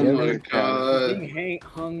 this Oh is my god. Being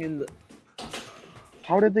hung in the...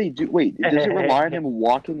 How did they do? Wait, does it rely on him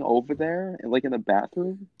walking over there, like in the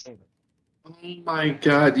bathroom? Oh my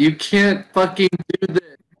god, you can't fucking do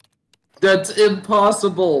this. That's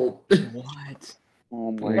impossible. What?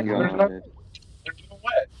 Oh my god.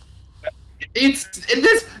 It's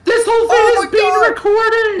this whole thing is being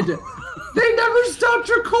recorded. They never stopped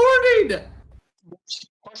recording.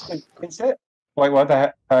 Is it? Wait, what the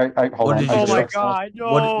heck? Hold What on. did I you just do? looked. God,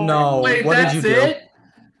 no. What? No. Wait, what that's did you do? it?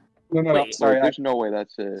 No, Wait, sorry. there's no way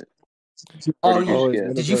that's it. Oh, Or you,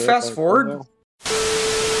 skip? did you fast forward?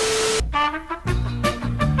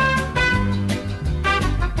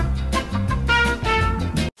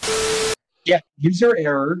 Yeah, user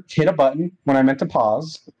error. Hit a button when I meant to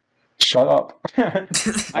pause. Shut up. How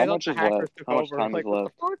much is left? How much time is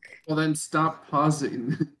left? Well, then stop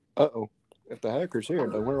pausing. Uh-oh. If the hacker's here,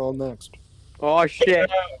 then we're all next. Oh shit.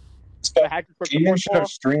 The hacker took the Damon should have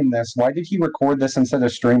streamed this. Why did he record this instead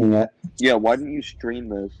of streaming it? Yeah, why didn't you stream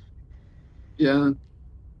this? Yeah.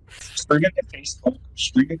 Stream it to Facebook.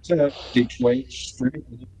 Stream it to Twitch. Stream it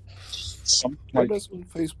to something Why like... does on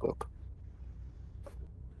Facebook?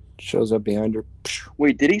 Shows up behind her.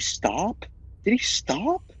 Wait, did he stop? Did he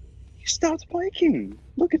stop? He stopped biking.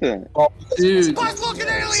 Look at that. Oh, dude. Looking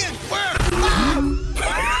alien! Where?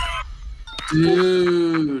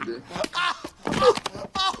 Dude.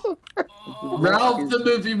 Ralph the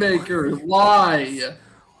Movie Maker, why?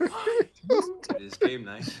 It is game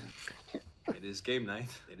night. It is game night.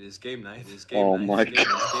 It is game night. It is game Oh night. my It is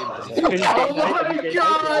game god. night. Oh my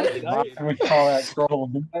god! Can we call that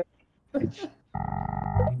scroll?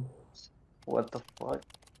 What the fuck?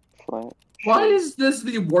 Flat. Why is this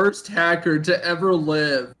the worst hacker to ever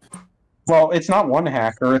live? Well, it's not one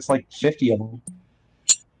hacker. It's like 50 of them.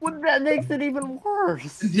 Well, that makes it even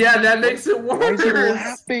worse. Yeah, that makes it Why is he worse.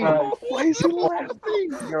 laughing? Why is he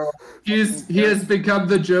laughing? He has become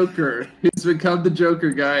the Joker. He's become the Joker,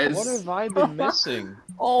 guys. What have I been missing?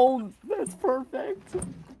 Oh, that's perfect.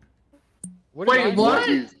 Wait, what?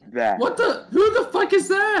 is that? What the? Who the fuck is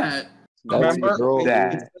that? That's the Remember? girl.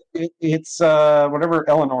 That. It's whatever,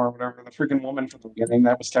 Eleanor, whatever, the freaking woman from the beginning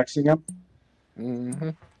that was texting him. Mm-hmm.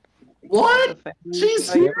 What?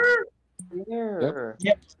 She's here? Yep.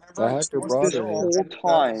 The hacker brought This her whole here.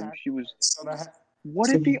 time she was. What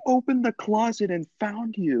if he opened the closet and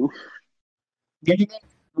found you?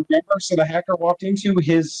 Remember, so the hacker walked into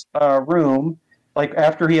his room, like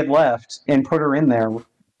after he had left, and put her in there.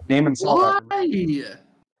 Damon saw that. Why?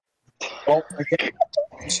 Well,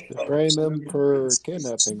 Frame him for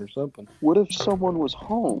kidnapping or something. What if someone was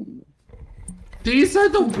home? These are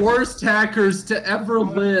the worst hackers to ever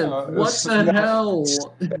live. What the hell?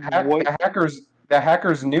 The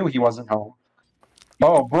hackers knew he wasn't home.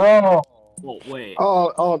 Oh, bro. Oh, wait.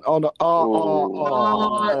 What the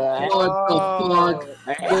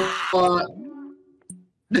fuck?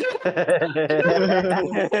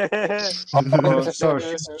 What? So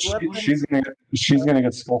she's gonna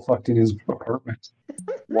get skull fucked in his apartment.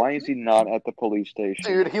 Why is he not at the police station?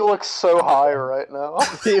 Dude, he looks so high right now.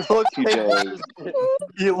 He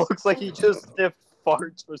looks like he just sniffed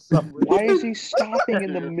farts for some reason. Why is he stopping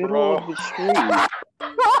in the middle of the street?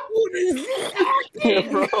 What is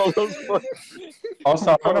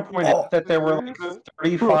Also, I want to point out that there were like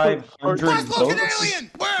 3,500 votes.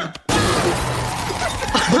 Where?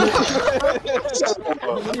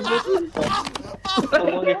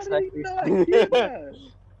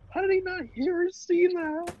 How did he not hear or see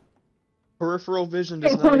that? Peripheral vision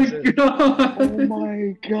does Oh not my exist. god! Oh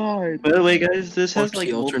my god! By the way, guys, this has like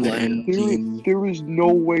multiple endings. There is no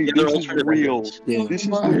way this is real. Yeah. This is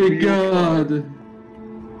Oh the my real. god!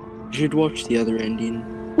 You should watch the other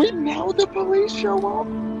ending. Wait, now the police show up?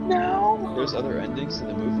 Now? There's other endings to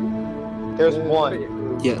the movie? There's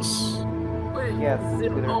one. Yes. Yes,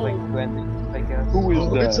 there's like two endings, I guess. Who is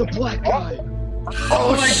that? It's a black guy!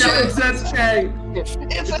 Oh my god, it's SK! It's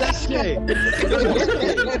SK!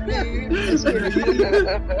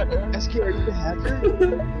 SK, are you the hacker?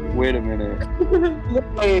 Wait a minute.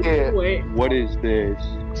 Wait. What is this?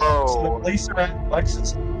 So the police are at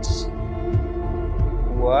Lex's house.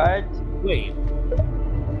 What? Wait,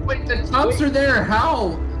 the cops are there.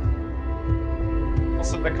 How?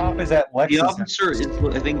 So the cop is at Lex's The house. officer is,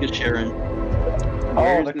 I think, is Sharon.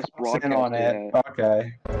 Oh, the cop's in on it.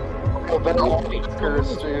 Okay.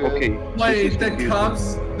 Okay. Wait, the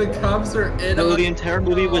cops are in No, on the entire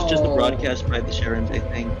movie was just a broadcast by the Sharons, I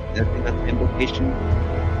think. I think that's the implication.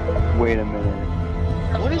 Wait a minute.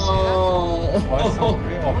 What is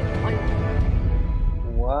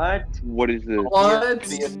What? What is this? What?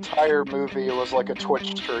 The entire movie was like a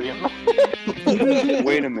Twitch stream.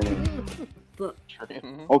 Wait a minute.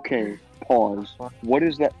 Okay, pause. What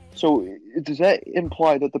is that? So, does that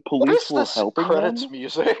imply that the police were helping credits them?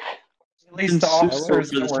 music? At least the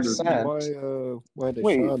officers that were sent. Why they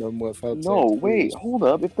Wait, shot him without no, saying wait, please? hold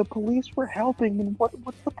up. If the police were helping, then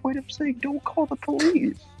what's the point of saying don't call the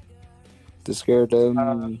police? To scare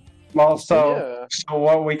them. Well, so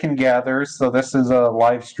what we can gather, so this is a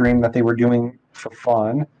live stream that they were doing for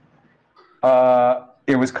fun.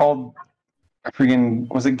 It was called,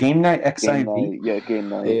 was it Game Night XIV? Game night, yeah, game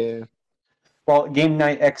night. Yeah. Well, Game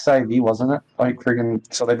Night XIV, wasn't it?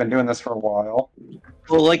 So they've been doing this for a while.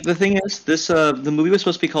 Well, like, the thing is, this, the movie was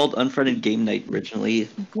supposed to be called Unfriended Game Night originally.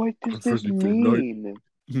 What does this mean?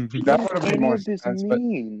 That would have made more What does this sense. But...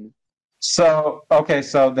 mean? So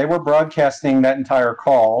they were broadcasting that entire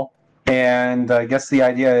call, and I guess the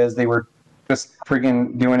idea is they were just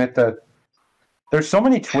friggin' doing it to... There's so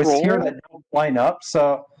many twists here that don't line up,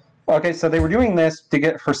 so... Okay, so they were doing this to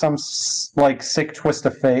get for some like sick twist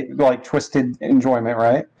of fate, like twisted enjoyment,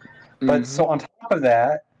 right? But so on top of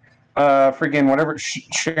that, freaking whatever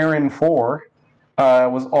Sharon 4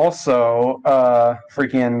 was also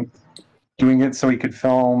freaking doing it so he could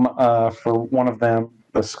film for one of them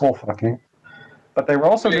the skull fucking. But they were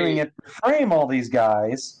also doing it to frame all these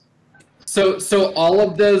guys. So all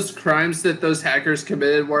of those crimes that those hackers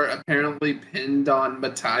committed were apparently pinned on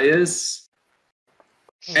Matthias.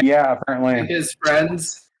 Yeah, apparently. And his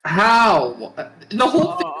friends. How? The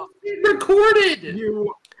whole thing is being recorded.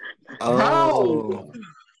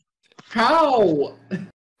 How?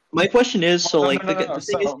 My question is, so like, wait.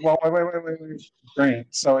 Great.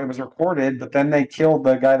 So it was recorded, but then they killed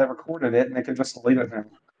the guy that recorded it, and they could just delete it now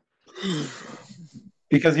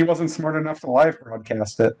because he wasn't smart enough to live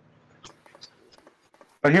broadcast it.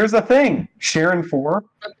 But here's the thing: Sharon 4,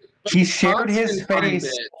 he shared his face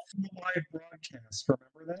on the live broadcast. Remember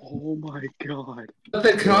that? Oh my god! But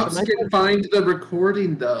the cops can find the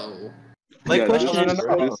recording, though. My question is,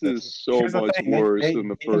 this is so much worse than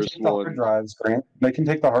the first one. Hard drives, Grant. They can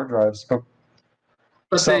take the hard drives, but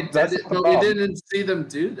we didn't see them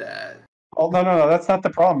do that. Oh no, that's not the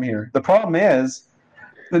problem here. The problem is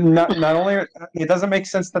not only it doesn't make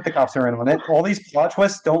sense that the cops are in on it. All these plot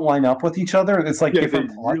twists don't line up with each other. It's like different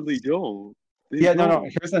they plots. really don't. No.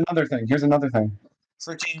 Here's another thing.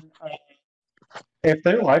 Freaking, if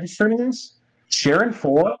they're live streaming this, Sharon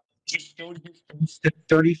 4 just showed his face to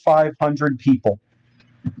 3,500 people.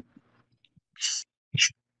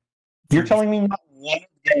 You're telling me not one of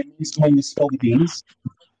them is going to spill the beans?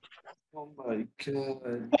 Oh my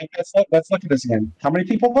god! Let's look at this again. How many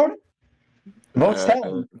people voted? Votes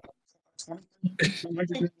tally.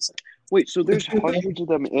 Wait, so there's hundreds of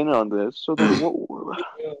them in on this. So then what?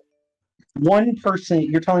 One person,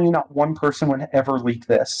 you're telling me not one person would ever leak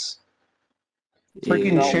this?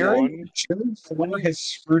 Freaking Sharon 4 has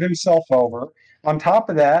screwed himself over. On top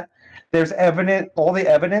of that, there's all the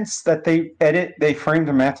evidence that they framed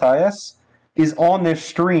Matthias is on this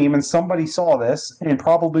stream, and somebody saw this and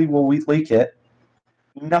probably will leak it.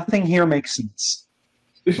 Nothing here makes sense.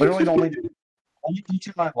 Literally, the only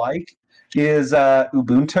feature I like is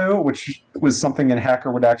Ubuntu, which was something a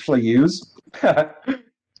hacker would actually use.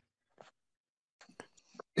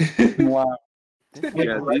 Wow.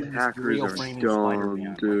 Yeah, these hackers are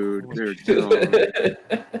dumb, dude. They're dumb.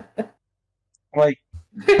 Like,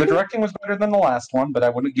 the directing was better than the last one, but I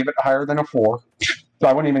wouldn't give it higher than a 4. So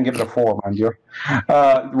I wouldn't even give it a 4, mind you.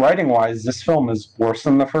 Writing-wise, this film is worse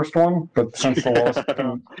than the first one, but since the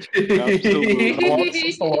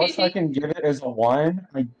lowest I can give it is a 1,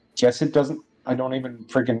 I guess it doesn't. I don't even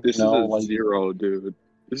freaking know. This is a 0, dude.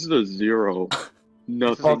 This is a 0.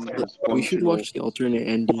 Nothing. We should watch the alternate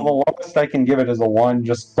ending. The lowest I can give it is a 1,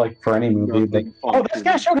 just like for any movie. This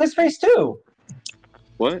guy showed his face too.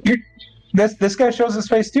 What? This guy shows his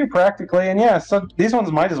face too, practically, and yeah. So these ones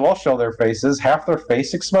might as well show their faces. Half their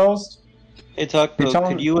face exposed. Hey,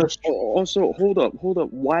 could you? Also, hold up.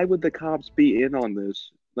 Why would the cops be in on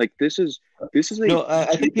this? Like, this is a. No,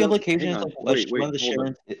 I think the implication is like wait, one of the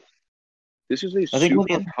Sharon. This is a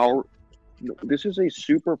super power. this is a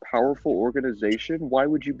super powerful organization. Why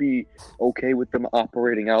would you be okay with them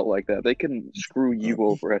operating out like that? They can screw you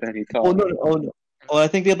over at any time. Oh no! Oh no! Well, I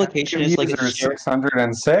think the implication is like User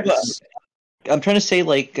 606. I'm trying to say,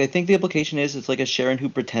 like, I think the implication is it's like a Sharon who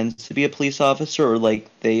pretends to be a police officer, or like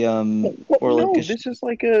they or like No, this is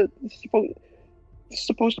like a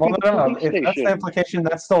supposed to be the police If that's the station. implication,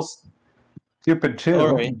 that's still stupid too.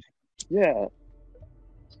 Alright. Yeah.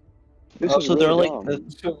 This Also, is there are really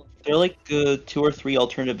like dumb. there are like 2 or 3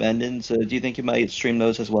 alternative endings. Do you think you might stream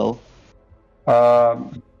those as well?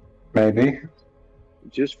 Maybe.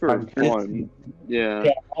 Just for fun.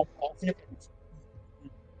 Yeah.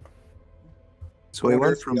 So we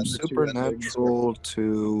went from supernatural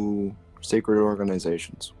to secret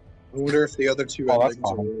organizations. I wonder if the other two endings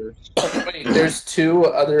are worse. Wait, there's 2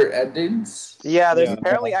 other endings? Yeah, there's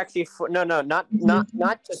apparently actually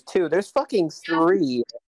not just 2. There's fucking 3.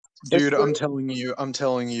 Dude, I'm telling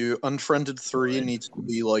you, Unfriended 3 needs to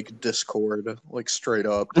be like Discord, like straight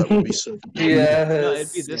up. That would be so. Yes. No,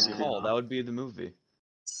 it'd be this call. That would be the movie.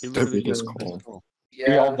 That'd be this call.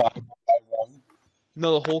 Yeah.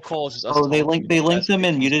 No, the whole call is just us. Oh, they talking. linked them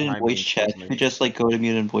in muted and Timing voice chat. me. You just like go to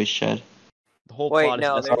mute and voice chat. The whole Wait, plot is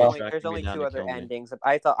no, just there's only 2 other endings.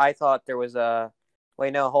 I thought there was a.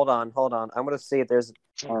 Wait, no, hold on. I'm gonna see if there's.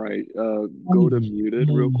 All right, go to muted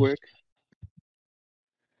real quick.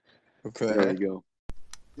 Okay. There you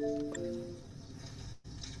go.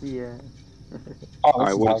 Yeah. Oh, All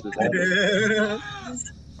right, what is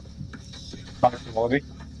Possibility.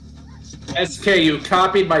 SK, you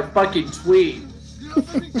copied my fucking tweet.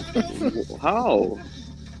 How?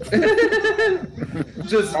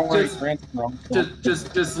 just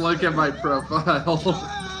look at my profile.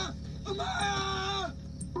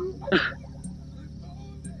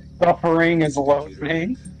 Buffering is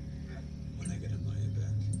loading.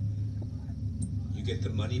 You get the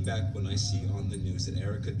money back when I see on the news that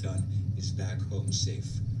Erica Dunn is back home safe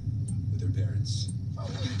with her parents.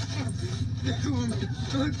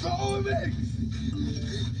 Follow me!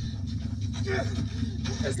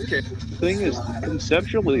 The thing is,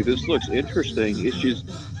 conceptually, this looks interesting. It's just,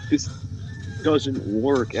 this doesn't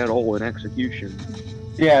work at all in execution.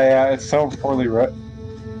 Yeah, it's so poorly written.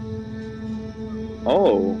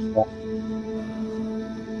 Oh.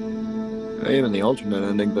 Even the alternate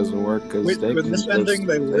ending doesn't work because Wait, with this ending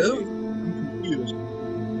they live? I'm confused.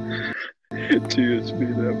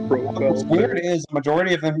 TSP, that profile. What's weird is the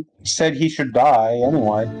majority of them said he should die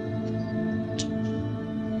anyway.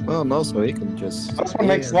 Well, no, so he can just. This one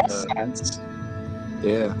makes less sense.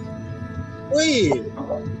 Yeah. Wait!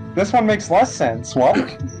 This one makes less sense. What?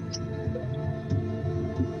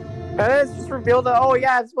 It's just revealed that, oh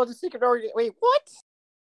yeah, it's about the secret organ. Wait, what?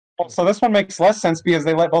 So this one makes less sense because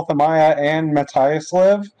they let both Amaya and Matthias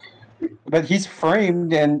live, but he's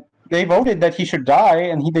framed and they voted that he should die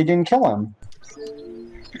and they didn't kill him.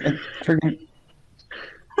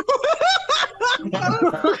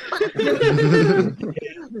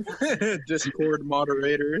 Discord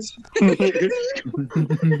moderators.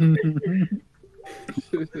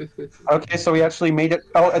 Okay, so he actually made it.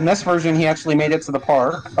 Oh, in this version, he actually made it to the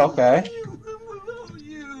park. Okay.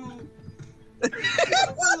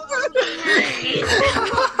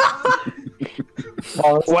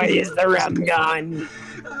 What is the rum gun?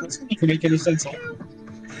 This doesn't make any sense.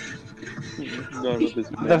 None of this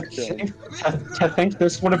makes sense. To think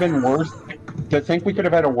this would have been worse. To think we could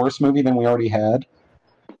have had a worse movie than we already had.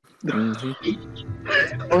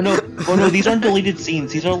 Oh no! These aren't deleted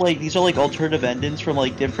scenes. These are like alternative endings from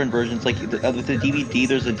like different versions. Like with the DVD,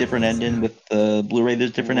 there's a different ending. With the Blu-ray,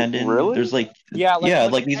 there's different ending. Really? There's like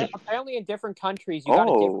like these. Apparently, in different countries, you got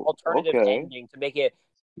a different alternative ending to make it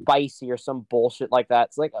spicy or some bullshit like that.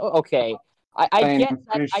 It's like, oh, okay, I get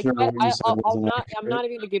that. I'm not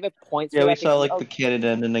even gonna give it points. Yeah, for we that saw because, like the canon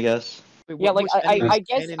ending, I guess. Yeah, like I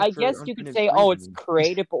guess you could say, oh, it's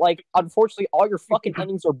creative, but like, unfortunately, all your fucking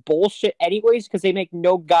endings are bullshit anyways because they make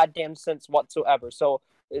no goddamn sense whatsoever. So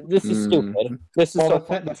this is stupid. This is the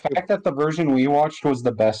fact that the version we watched was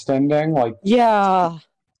the best ending, like yeah.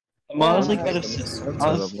 I'm honestly kind of.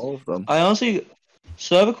 I honestly.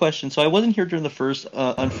 So I have a question. So I wasn't here during the first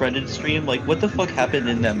Unfriended stream. Like, what the fuck happened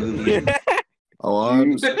in that movie? Do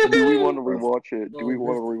we want to rewatch it? Do we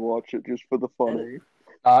want to rewatch it just for the fun?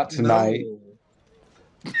 Not tonight.